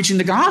not preaching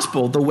the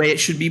gospel the way it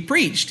should be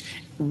preached.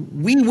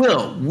 We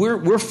will.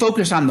 We're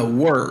focused on the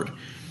word.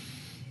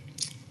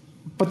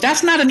 But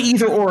that's not an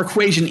either-or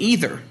equation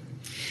either.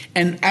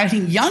 And I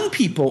think young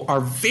people are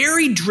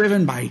very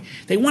driven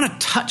they want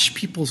to touch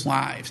people's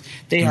lives.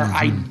 They are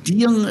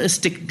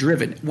idealistic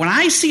driven. When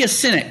I see a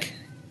cynic,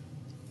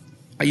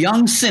 a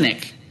young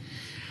cynic,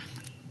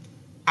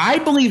 I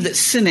believe that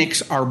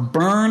cynics are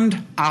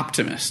burned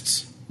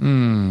optimists.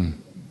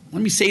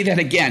 Let me say that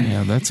again.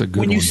 Yeah, that's a good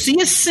one. When you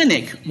see a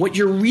cynic, what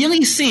you're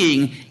really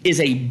seeing is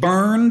a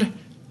burned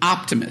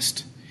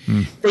optimist.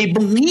 They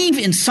believe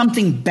in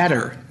something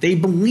better. They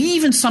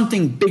believe in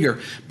something bigger.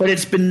 But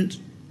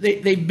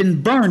they've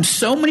been burned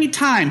so many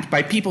times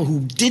by people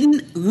who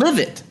didn't live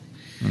it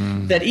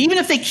that even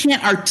if they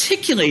can't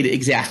articulate it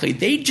exactly,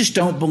 they just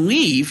don't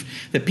believe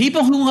that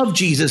people who love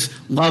Jesus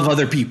love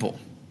other people.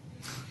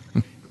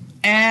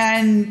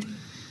 And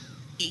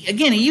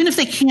again, even if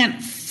they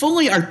can't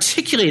fully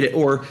articulate it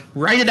or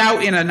write it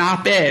out in an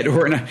op-ed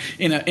or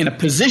in a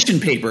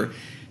position paper,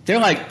 they're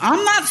like,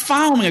 I'm not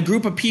following a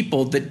group of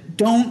people that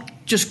don't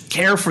just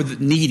care for the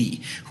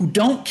needy, who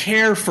don't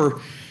care for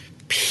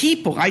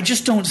people. I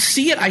just don't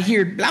see it. I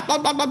hear blah, blah,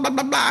 blah, blah, blah,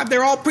 blah, blah.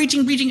 They're all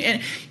preaching.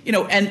 And,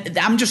 and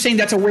I'm just saying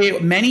that's a way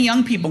many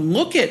young people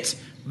look at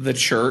the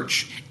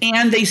church,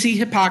 and they see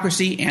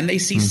hypocrisy, and they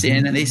see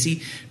sin, and they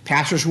see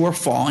pastors who are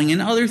falling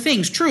and other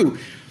things. True.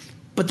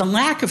 But the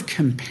lack of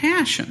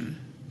compassion,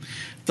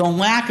 the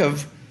lack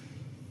of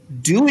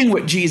doing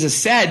what Jesus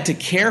said to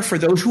care for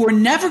those who are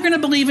never going to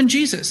believe in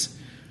Jesus.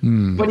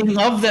 But he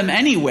loved them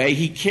anyway.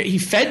 He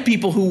fed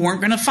people who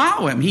weren't going to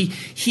follow him. He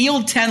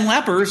healed 10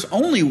 lepers.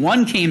 Only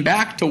one came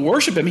back to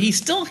worship him. He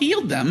still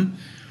healed them.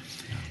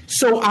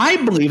 So I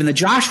believe, and the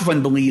Joshua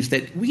Fund believes,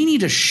 that we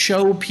need to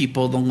show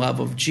people the love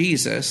of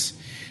Jesus.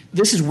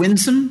 This is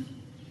winsome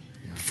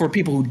for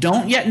people who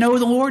don't yet know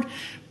the Lord,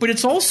 but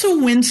it's also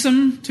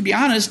winsome, to be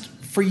honest,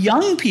 for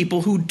young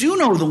people who do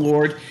know the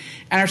Lord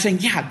and are saying,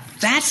 yeah,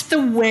 that's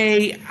the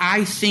way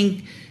I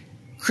think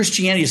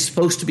Christianity is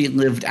supposed to be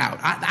lived out.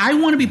 I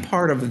want to be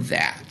part of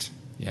that.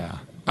 Yeah,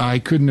 I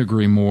couldn't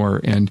agree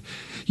more. And,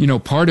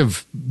 part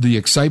of the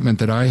excitement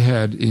that I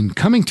had in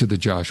coming to the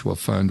Joshua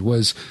Fund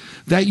was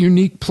that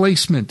unique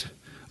placement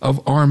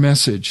of our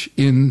message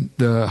in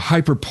the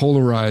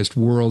hyperpolarized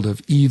world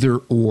of either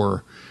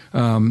or.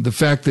 The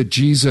fact that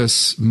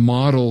Jesus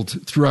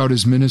modeled throughout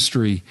his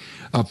ministry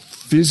a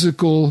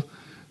physical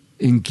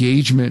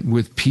engagement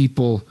with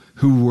people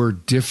who were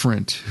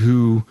different,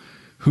 who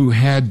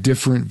had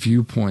different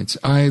viewpoints.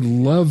 I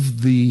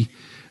love the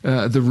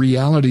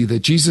reality that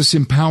Jesus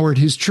empowered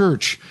his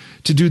church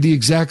to do the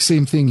exact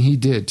same thing he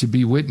did, to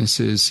be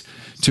witnesses,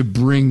 to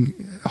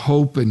bring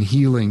hope and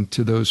healing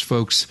to those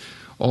folks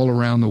all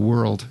around the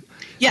world.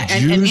 Yeah,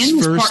 and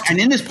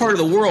in this part of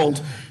the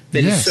world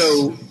that is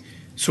so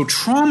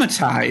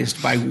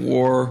traumatized by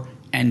war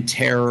and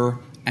terror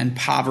and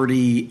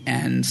poverty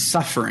and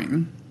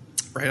suffering,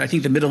 right? I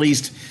think the Middle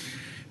East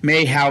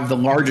may have the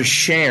largest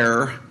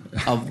share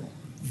of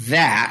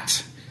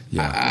that.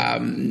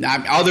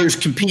 Others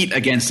compete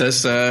against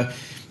us.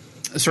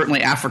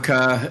 Certainly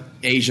Africa,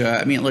 Asia.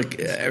 I mean, look,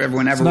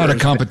 everyone everywhere. It's not a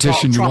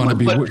competition you want to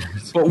be.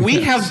 But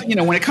we have,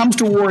 when it comes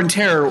to war and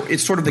terror,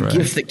 it's sort of the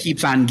gift that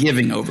keeps on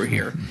giving over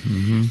here.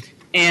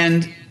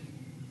 And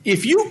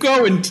if you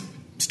go and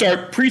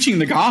start preaching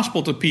the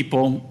gospel to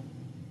people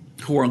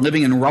who are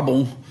living in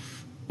rubble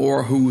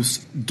or whose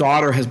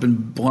daughter has been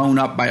blown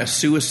up by a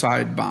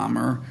suicide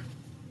bomber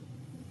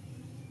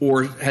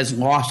or has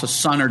lost a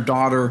son or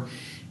daughter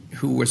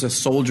who was a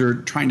soldier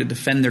trying to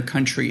defend their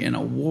country in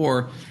a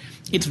war,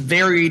 it's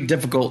very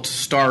difficult to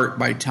start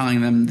by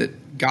telling them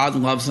that God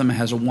loves them,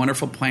 has a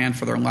wonderful plan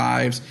for their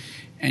lives,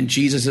 and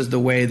Jesus is the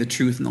way, the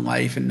truth, and the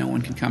life, and no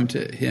one can come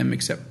to him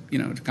except,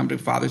 to come to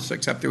the Father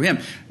except through him.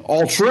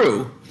 All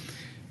true.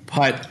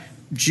 But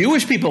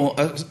Jewish people,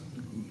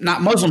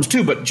 not Muslims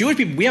too, but Jewish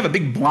people, we have a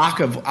big block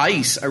of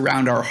ice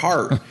around our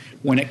heart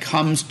when it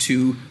comes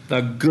to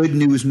the good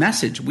news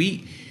message.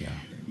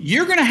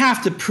 You're going to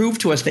have to prove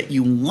to us that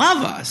you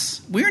love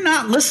us. We're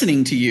not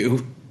listening to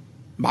you,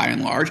 by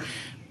and large,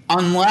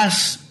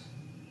 unless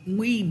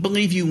we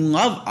believe you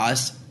love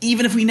us,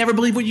 even if we never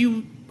believe what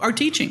you are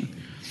teaching.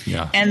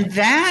 Yeah. And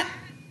that,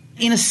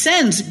 in a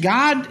sense,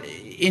 God,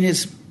 in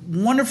his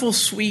wonderful,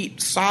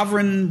 sweet,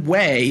 sovereign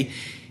way,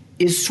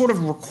 is sort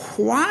of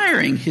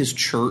requiring his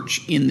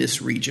church in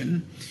this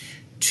region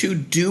to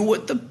do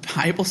what the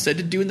Bible said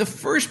to do in the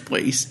first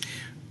place.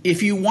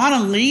 If you want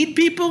to lead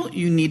people,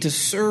 you need to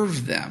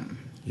serve them.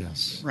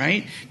 Yes.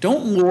 Right?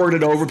 Don't lord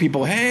it over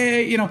people.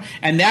 Hey,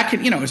 and that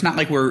can, it's not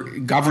like we're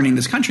governing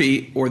this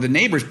country or the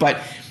neighbors,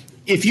 but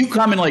if you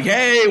come and like,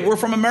 hey, we're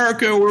from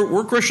America,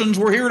 we're Christians,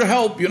 we're here to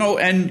help,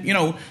 and,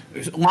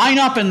 line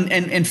up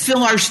and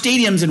fill our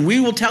stadiums and we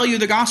will tell you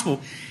the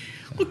gospel.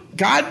 Look,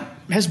 God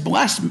has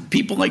blessed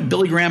people like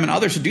Billy Graham and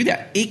others to do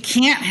that. It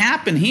can't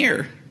happen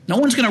here. No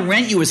one's going to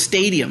rent you a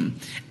stadium.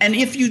 And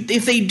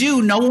if they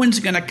do, no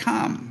one's going to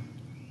come.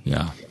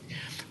 Yeah.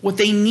 What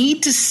they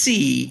need to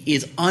see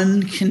is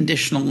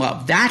unconditional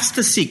love. That's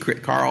the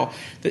secret, Carl.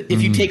 That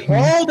if you take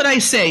all that I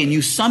say and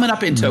you sum it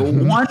up into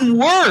one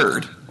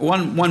word,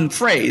 one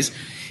phrase,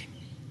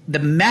 the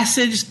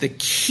message, the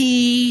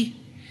key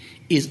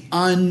is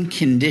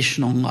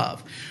unconditional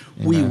love.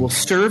 Amen. We will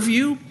serve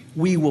you.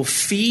 We will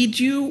feed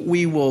you.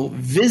 We will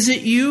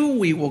visit you.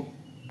 We will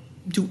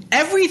do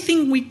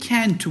everything we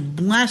can to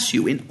bless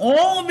you in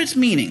all of its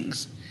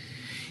meanings,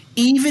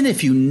 even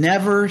if you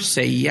never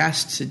say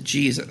yes to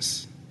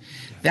Jesus.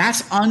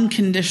 That's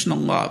unconditional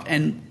love.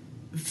 And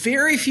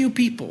very few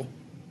people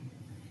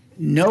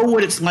know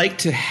what it's like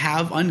to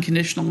have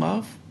unconditional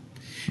love.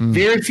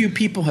 Very few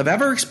people have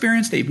ever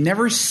experienced.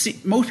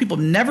 Most people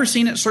have never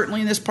seen it,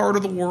 certainly in this part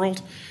of the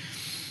world.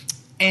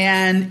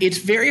 And it's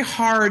very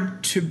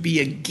hard to be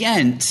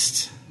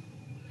against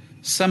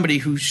somebody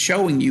who's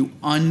showing you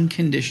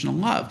unconditional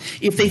love.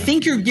 If they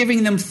think you're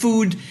giving them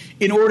food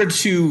in order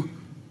to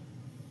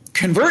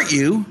convert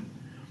you,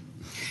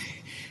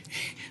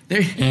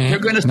 they're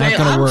going to say,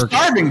 I'm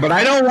starving, but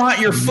I don't want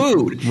your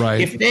food.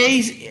 Right.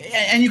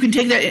 And you can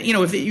take that,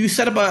 if you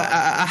set up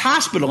a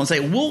hospital and say,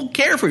 we'll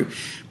care for you,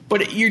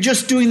 but you're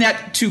just doing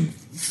that to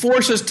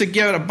force us to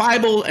give it a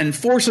Bible and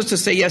force us to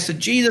say yes to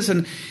Jesus.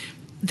 And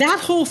that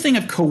whole thing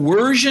of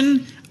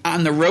coercion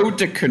on the road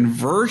to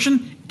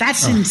conversion,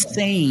 that's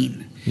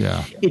insane.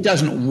 Yeah. It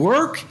doesn't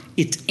work.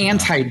 It's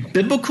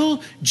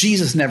anti-biblical.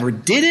 Jesus never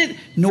did it,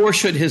 nor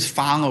should his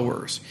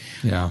followers.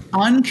 Yeah.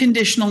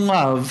 Unconditional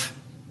love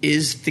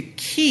is the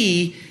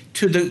key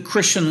to the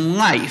Christian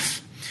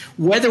life.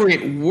 Whether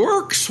it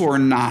works or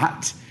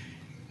not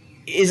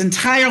is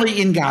entirely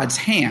in God's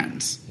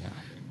hands. Yeah.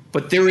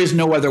 But there is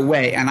no other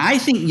way. And I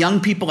think young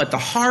people at the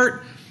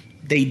heart,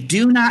 they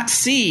do not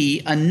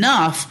see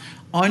enough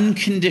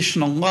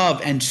unconditional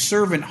love and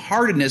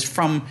servant-heartedness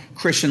from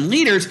Christian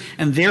leaders,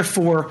 and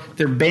therefore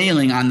they're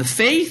bailing on the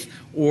faith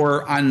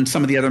or on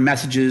some of the other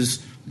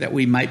messages that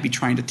we might be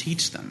trying to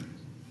teach them.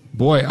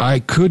 Boy, I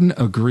couldn't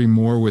agree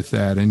more with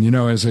that. And,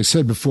 as I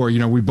said before,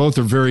 we both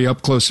are very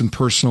up close and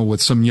personal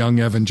with some young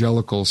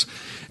evangelicals.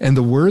 And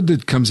the word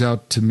that comes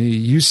out to me,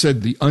 you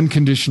said the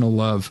unconditional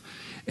love,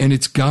 and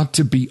it's got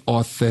to be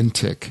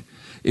authentic.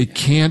 It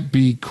can't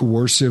be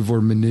coercive or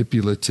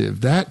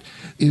manipulative. That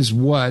is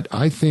what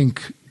I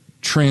think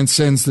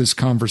transcends this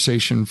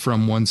conversation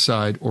from one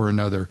side or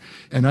another.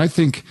 And I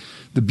think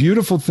the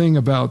beautiful thing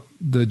about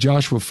the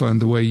Joshua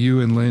Fund, the way you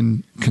and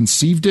Lynn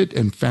conceived it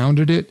and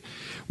founded it,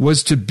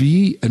 was to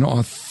be an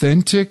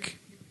authentic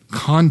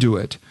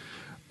conduit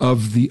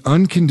of the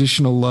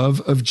unconditional love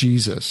of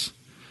Jesus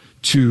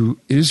to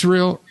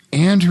Israel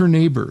and her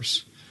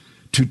neighbors,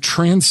 to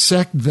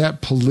transect that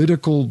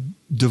political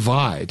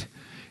divide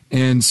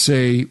and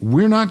say,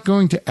 we're not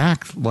going to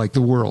act like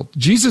the world.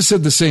 Jesus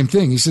said the same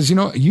thing. He says,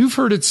 you've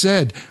heard it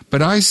said,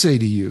 but I say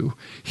to you.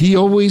 He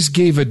always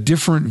gave a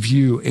different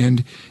view.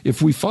 And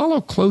if we follow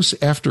close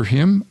after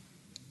him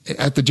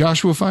at the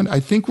Joshua Fund, I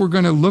think we're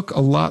going to look a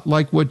lot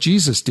like what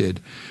Jesus did,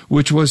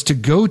 which was to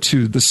go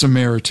to the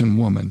Samaritan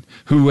woman,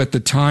 who at the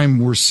time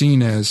were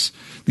seen as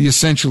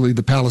essentially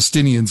the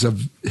Palestinians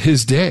of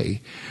his day,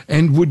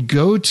 and would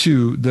go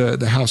to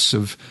the house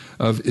of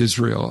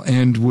Israel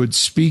and would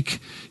speak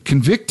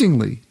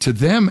convictingly to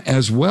them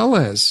as well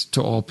as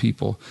to all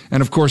people.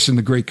 And of course, in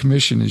the Great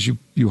Commission, as you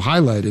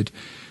highlighted,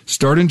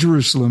 start in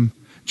Jerusalem,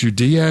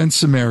 Judea and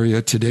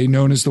Samaria, today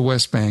known as the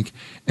West Bank,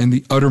 and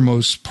the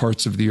uttermost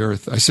parts of the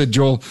earth. I said,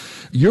 Joel,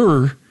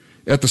 you're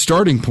at the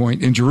starting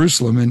point in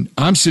Jerusalem, and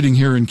I'm sitting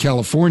here in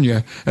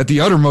California at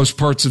the uttermost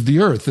parts of the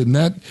earth. And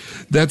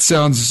that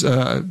sounds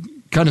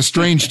kind of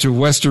strange to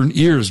Western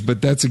ears,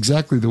 but that's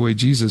exactly the way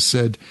Jesus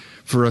said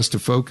for us to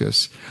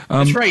focus.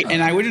 That's right.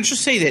 And I would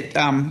just say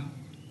that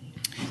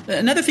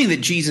another thing that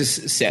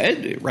Jesus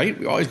said, right?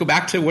 We always go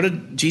back to, what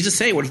did Jesus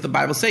say? What does the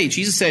Bible say?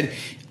 Jesus said,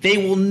 they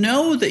will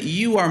know that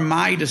you are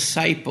my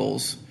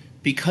disciples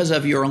because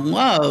of your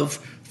love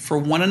for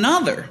one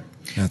another.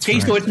 That's okay,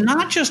 right. So it's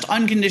not just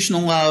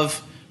unconditional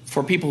love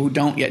for people who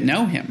don't yet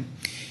know him.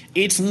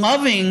 It's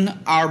loving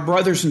our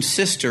brothers and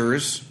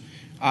sisters,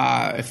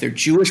 if they're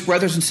Jewish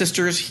brothers and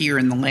sisters here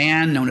in the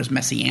land, known as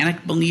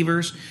Messianic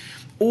believers,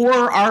 or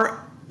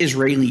our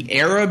Israeli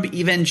Arab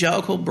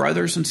evangelical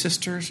brothers and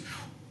sisters,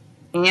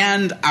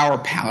 and our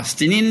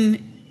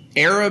Palestinian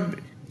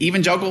Arab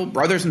evangelical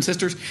brothers and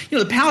sisters.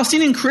 The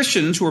Palestinian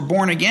Christians who are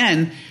born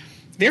again,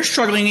 they're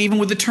struggling even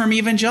with the term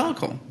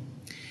evangelical,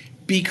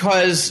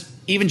 because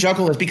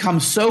evangelical has become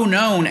so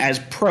known as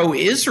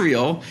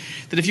pro-Israel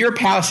that if you're a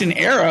Palestinian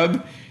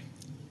Arab,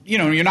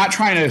 you're not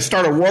trying to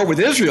start a war with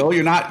Israel.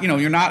 You're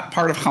not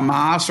part of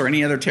Hamas or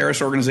any other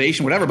terrorist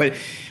organization, whatever.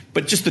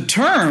 But just the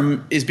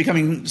term is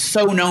becoming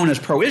so known as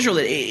pro-Israel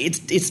that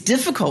it's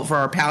difficult for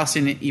our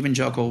Palestinian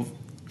evangelical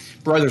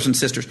brothers and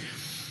sisters.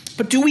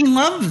 But do we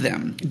love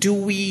them? Do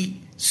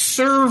we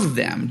serve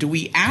them? Do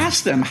we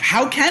ask them,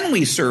 how can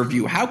we serve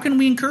you? How can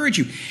we encourage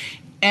you?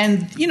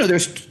 And,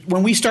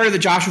 when we started the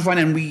Joshua Fund,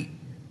 and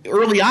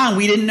early on,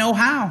 we didn't know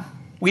how.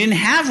 We didn't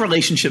have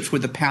relationships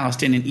with the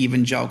Palestinian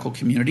evangelical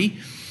community.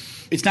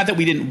 It's not that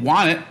we didn't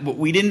want it, but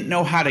we didn't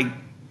know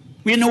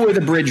we didn't know where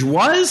the bridge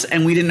was,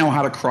 and we didn't know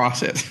how to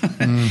cross it.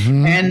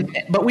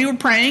 Mm-hmm. But we were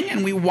praying,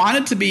 and we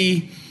wanted to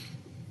be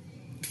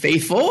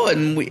faithful,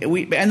 and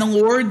and the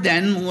Lord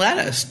then led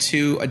us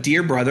to a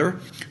dear brother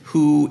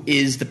who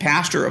is the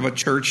pastor of a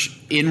church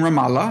in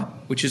Ramallah,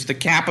 which is the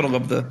capital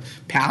of the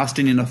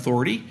Palestinian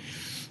Authority.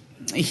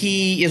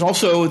 He is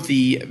also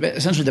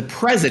essentially the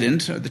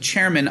president, or the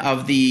chairman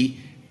of the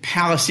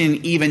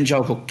Palestinian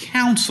Evangelical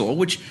Council,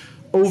 which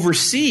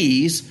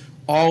oversees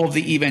all of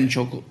the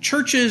evangelical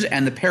churches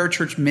and the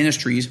parachurch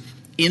ministries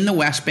in the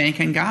West Bank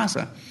and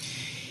Gaza.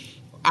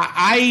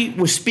 I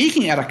was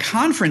speaking at a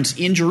conference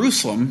in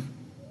Jerusalem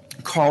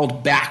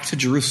called Back to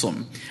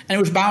Jerusalem. And it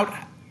was about,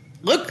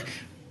 look,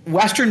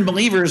 Western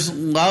believers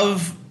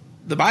love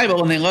the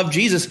Bible and they love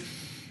Jesus,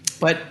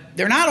 but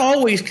they're not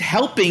always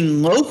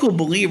helping local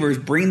believers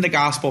bring the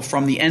gospel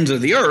from the ends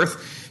of the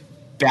earth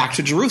back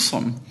to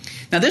Jerusalem.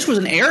 Now, this was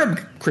an Arab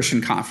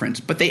Christian conference,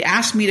 but they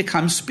asked me to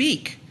come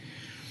speak.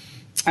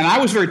 And I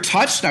was very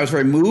touched, I was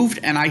very moved,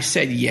 and I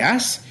said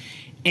yes.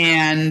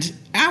 And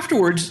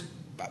afterwards,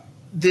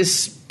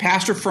 this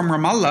pastor from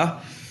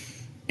Ramallah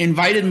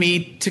invited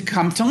me to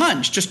come to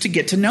lunch just to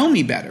get to know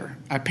me better.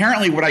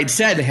 Apparently what I'd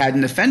said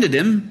hadn't offended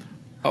him,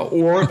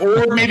 or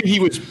maybe he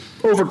was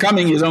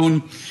overcoming his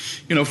own,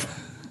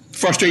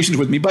 frustrations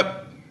with me.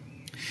 But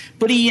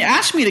he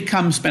asked me to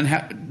come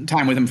spend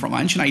time with him for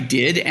lunch, and I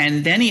did.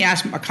 And then he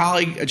asked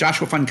a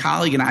Joshua Fund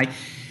colleague and I,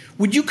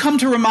 would you come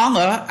to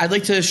Ramallah? I'd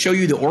like to show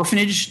you the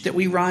orphanage that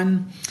we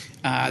run,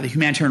 the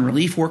humanitarian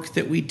relief work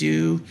that we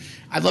do.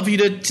 I'd love for you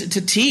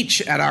to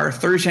teach at our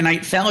Thursday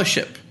night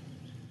fellowship.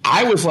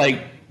 I was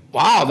like,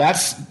 wow,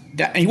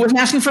 that. He wasn't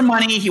asking for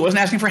money. He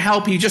wasn't asking for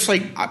help. He just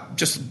like,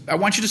 I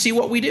want you to see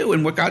what we do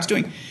and what God's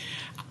doing.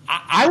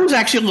 I was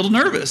actually a little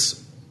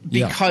nervous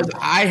because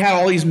I had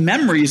all these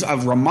memories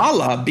of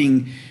Ramallah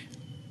being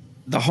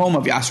the home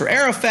of Yasser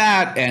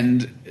Arafat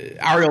and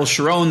Ariel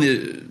Sharon,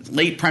 the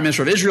late Prime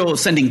Minister of Israel,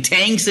 sending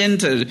tanks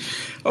into,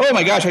 oh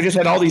my gosh, I just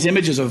had all these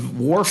images of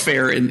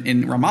warfare in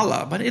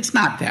Ramallah. But it's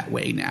not that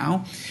way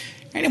now.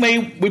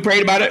 Anyway, we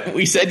prayed about it.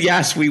 We said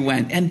yes, we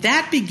went. And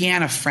that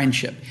began a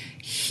friendship.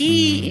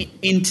 He,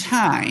 in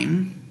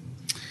time,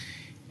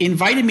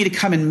 invited me to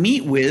come and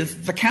meet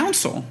with the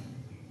council.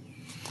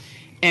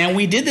 And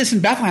we did this in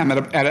Bethlehem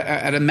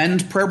at a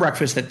men's prayer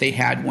breakfast that they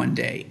had one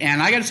day.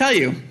 And I got to tell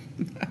you,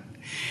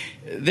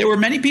 there were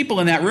many people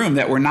in that room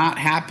that were not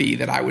happy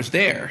that I was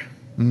there.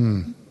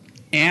 And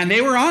they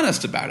were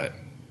honest about it,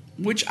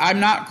 which I'm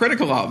not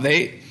critical of.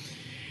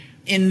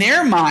 In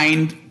their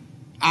mind,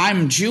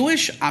 I'm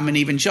Jewish, I'm an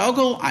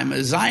evangelical, I'm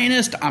a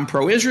Zionist, I'm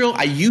pro-Israel.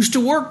 I used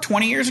to work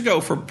 20 years ago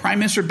for Prime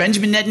Minister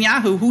Benjamin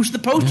Netanyahu, who's the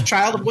poster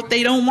child of what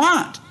they don't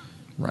want,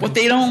 what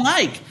they don't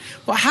like.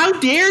 Well, how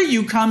dare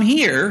you come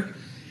here?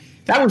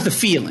 That was the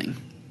feeling.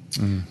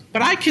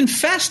 But I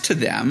confessed to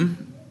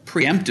them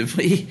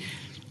preemptively,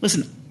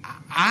 listen,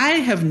 I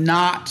have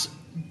not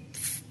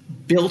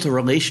built a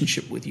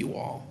relationship with you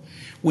all.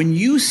 When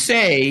you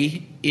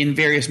say in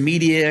various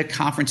media,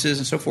 conferences,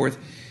 and so forth,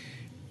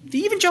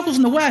 the evangelicals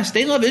in the West,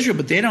 they love Israel,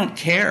 but they don't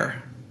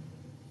care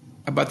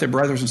about their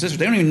brothers and sisters.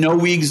 They don't even know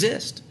we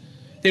exist.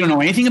 They don't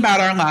know anything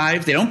about our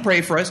lives. They don't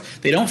pray for us.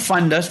 They don't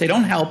fund us. They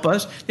don't help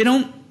us. They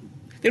don't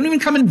even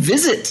come and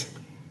visit.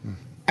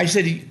 I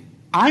said,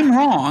 I'm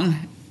wrong,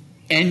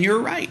 and you're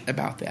right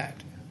about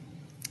that.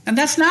 And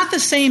that's not the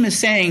same as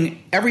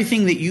saying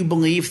everything that you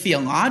believe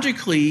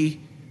theologically,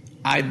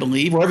 I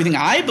believe, or everything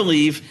I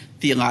believe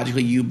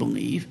theologically, you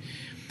believe.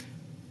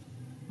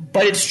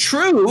 But it's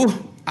true,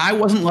 I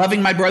wasn't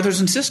loving my brothers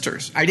and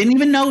sisters. I didn't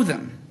even know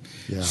them.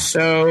 Yeah.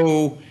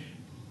 So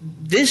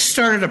this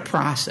started a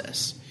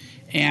process.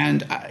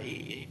 And,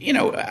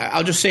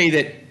 I'll just say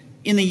that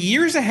in the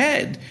years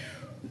ahead,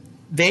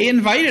 they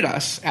invited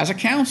us as a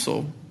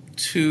council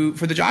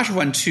for the Joshua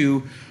Fund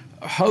to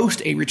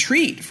host a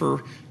retreat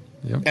for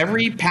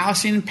every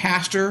Palestinian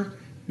pastor,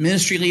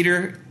 ministry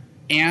leader,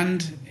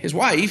 and his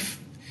wife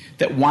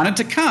that wanted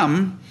to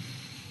come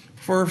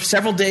for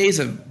several days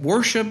of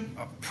worship,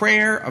 of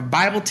prayer, of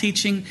Bible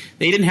teaching.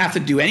 They didn't have to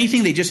do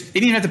anything. They didn't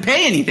even have to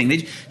pay anything.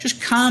 They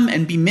just come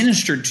and be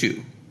ministered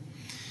to.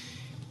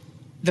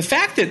 The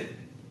fact that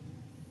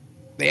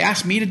they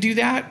asked me to do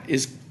that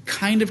is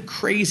kind of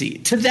crazy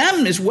to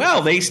them as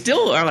well. They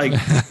still are like,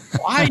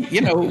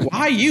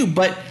 why you?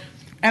 But,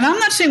 and I'm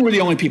not saying we're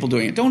the only people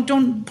doing it.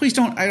 Please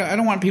don't. I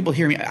don't want people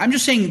hearing me. I'm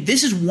just saying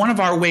this is one of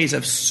our ways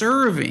of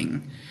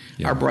serving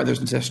our brothers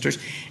and sisters.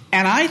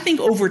 And I think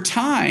over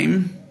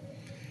time,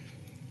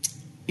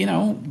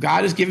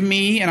 God has given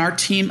me and our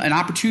team an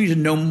opportunity to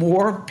know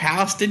more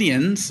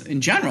Palestinians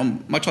in general,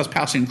 much less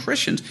Palestinian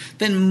Christians,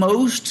 than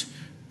most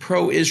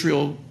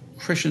pro-Israel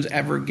Christians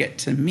ever get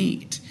to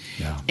meet.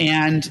 Yeah.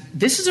 And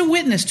this is a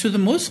witness to the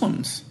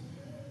Muslims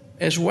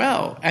as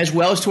well as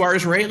to our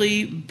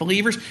Israeli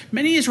believers.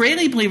 Many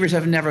Israeli believers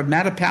have never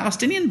met a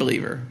Palestinian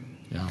believer.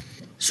 Yeah.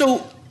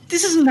 So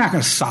this is not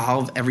going to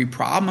solve every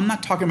problem. I'm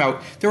not talking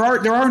about there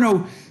are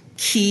no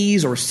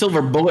keys or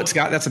silver bullets.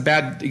 God, that's a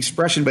bad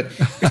expression, but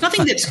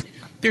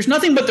there's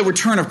nothing but the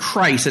return of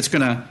Christ that's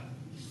going to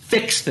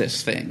fix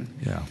this thing.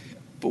 Yeah.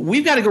 But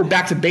we've got to go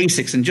back to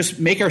basics and just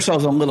make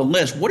ourselves a little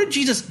list. What did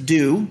Jesus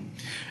do?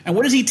 And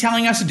what is he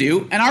telling us to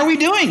do? And are we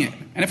doing it?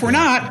 And if we're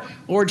not,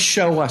 Lord,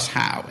 show us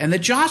how. And the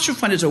Joshua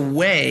Fund is a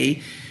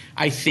way,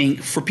 I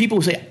think, for people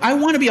who say, I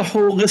want to be a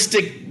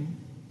holistic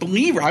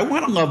believer. I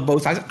want to love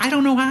both sides. I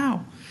don't know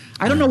how.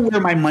 I don't know where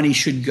my money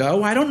should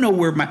go. I don't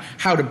know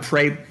how to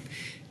pray.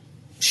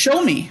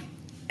 Show me.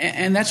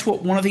 And that's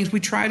one of the things we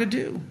try to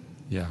do.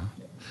 Yeah.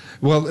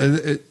 Well,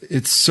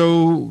 it's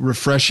so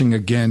refreshing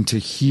again to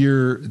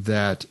hear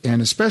that,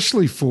 and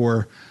especially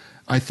for,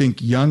 I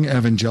think, young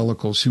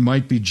evangelicals who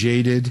might be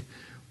jaded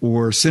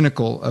or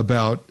cynical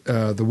about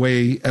the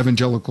way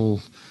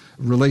evangelical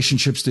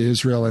relationships to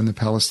Israel and the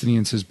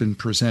Palestinians has been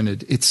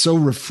presented. It's so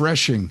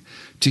refreshing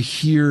to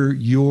hear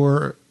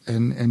your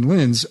and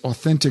Lynn's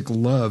authentic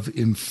love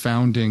in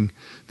founding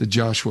the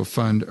Joshua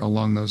Fund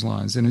along those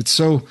lines. And it's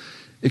so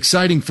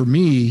exciting for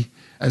me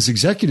as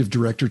executive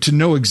director to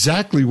know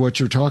exactly what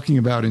you're talking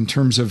about in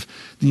terms of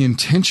the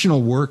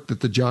intentional work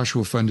that the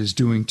Joshua Fund is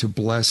doing to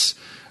bless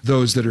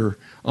those that are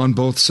on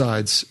both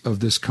sides of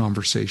this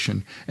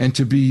conversation, and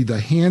to be the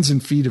hands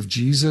and feet of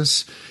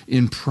Jesus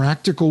in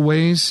practical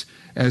ways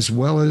as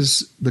well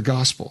as the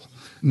gospel.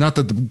 Not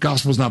that the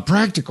gospel is not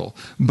practical,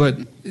 but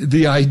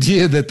the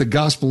idea that the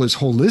gospel is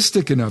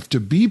holistic enough to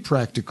be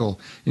practical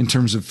in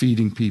terms of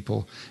feeding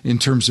people, in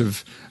terms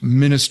of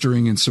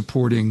ministering and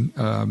supporting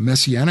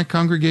Messianic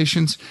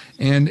congregations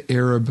and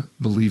Arab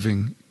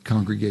believing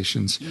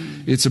congregations.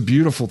 It's a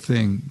beautiful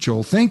thing,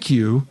 Joel. Thank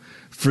you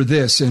for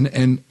this.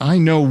 And I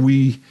know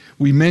we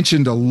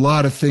mentioned a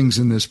lot of things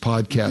in this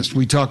podcast.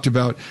 We talked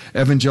about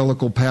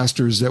evangelical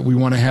pastors that we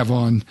want to have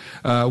on.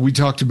 We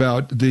talked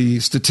about the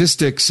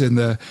statistics and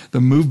the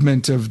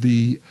movement of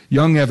the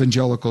young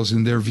evangelicals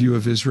in their view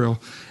of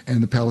Israel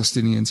and the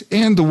Palestinians,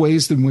 and the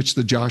ways in which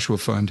the Joshua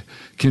Fund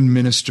can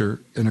minister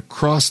and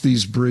across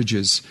these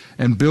bridges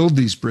and build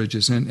these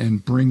bridges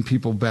and bring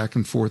people back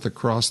and forth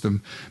across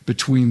them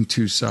between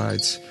two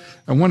sides.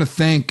 I want to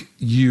thank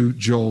you,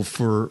 Joel,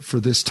 for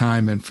this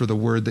time and for the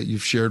word that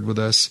you've shared with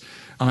us.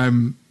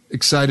 I'm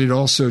excited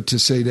also to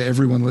say to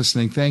everyone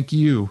listening, thank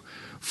you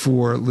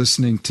for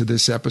listening to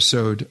this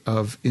episode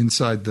of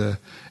Inside the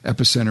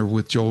Epicenter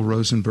with Joel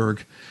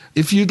Rosenberg.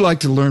 If you'd like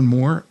to learn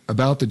more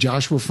about the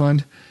Joshua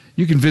Fund,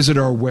 you can visit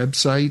our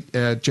website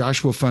at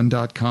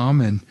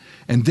joshuafund.com,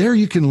 and there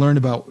you can learn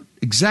about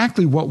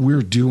exactly what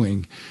we're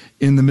doing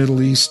in the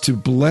Middle East to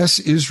bless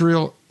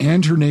Israel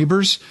and her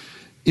neighbors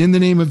in the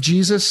name of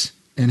Jesus,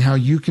 and how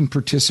you can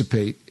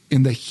participate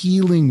in the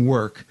healing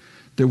work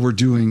that we're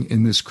doing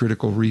in this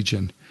critical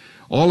region.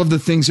 All of the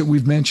things that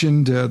we've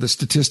mentioned, the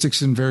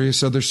statistics and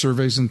various other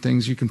surveys and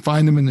things, you can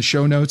find them in the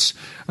show notes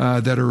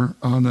that are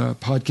on the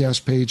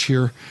podcast page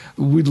here.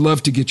 We'd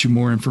love to get you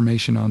more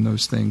information on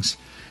those things.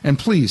 And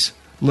please,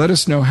 let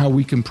us know how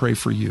we can pray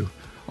for you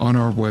on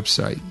our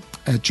website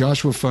at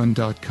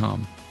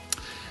joshuafund.com.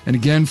 And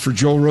again, for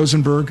Joel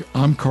Rosenberg,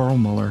 I'm Carl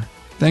Muller.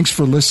 Thanks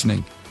for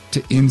listening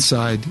to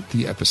Inside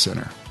the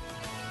Epicenter.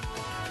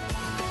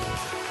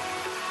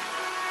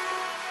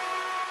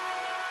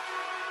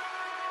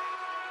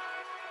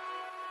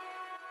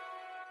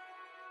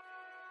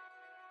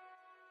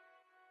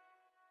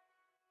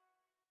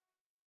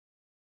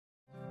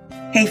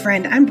 Hey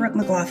friend, I'm Brooke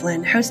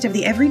McLaughlin, host of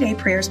the Everyday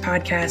Prayers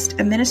podcast,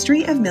 a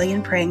ministry of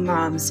million praying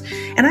moms.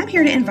 And I'm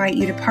here to invite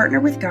you to partner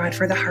with God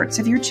for the hearts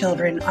of your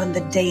children on the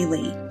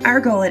daily.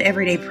 Our goal at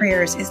Everyday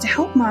Prayers is to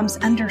help moms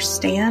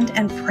understand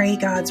and pray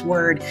God's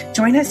word.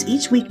 Join us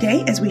each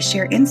weekday as we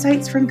share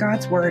insights from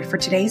God's word for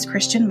today's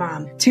Christian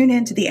mom. Tune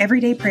in to the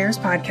Everyday Prayers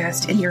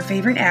podcast in your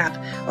favorite app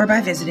or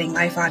by visiting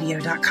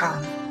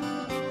lifeaudio.com.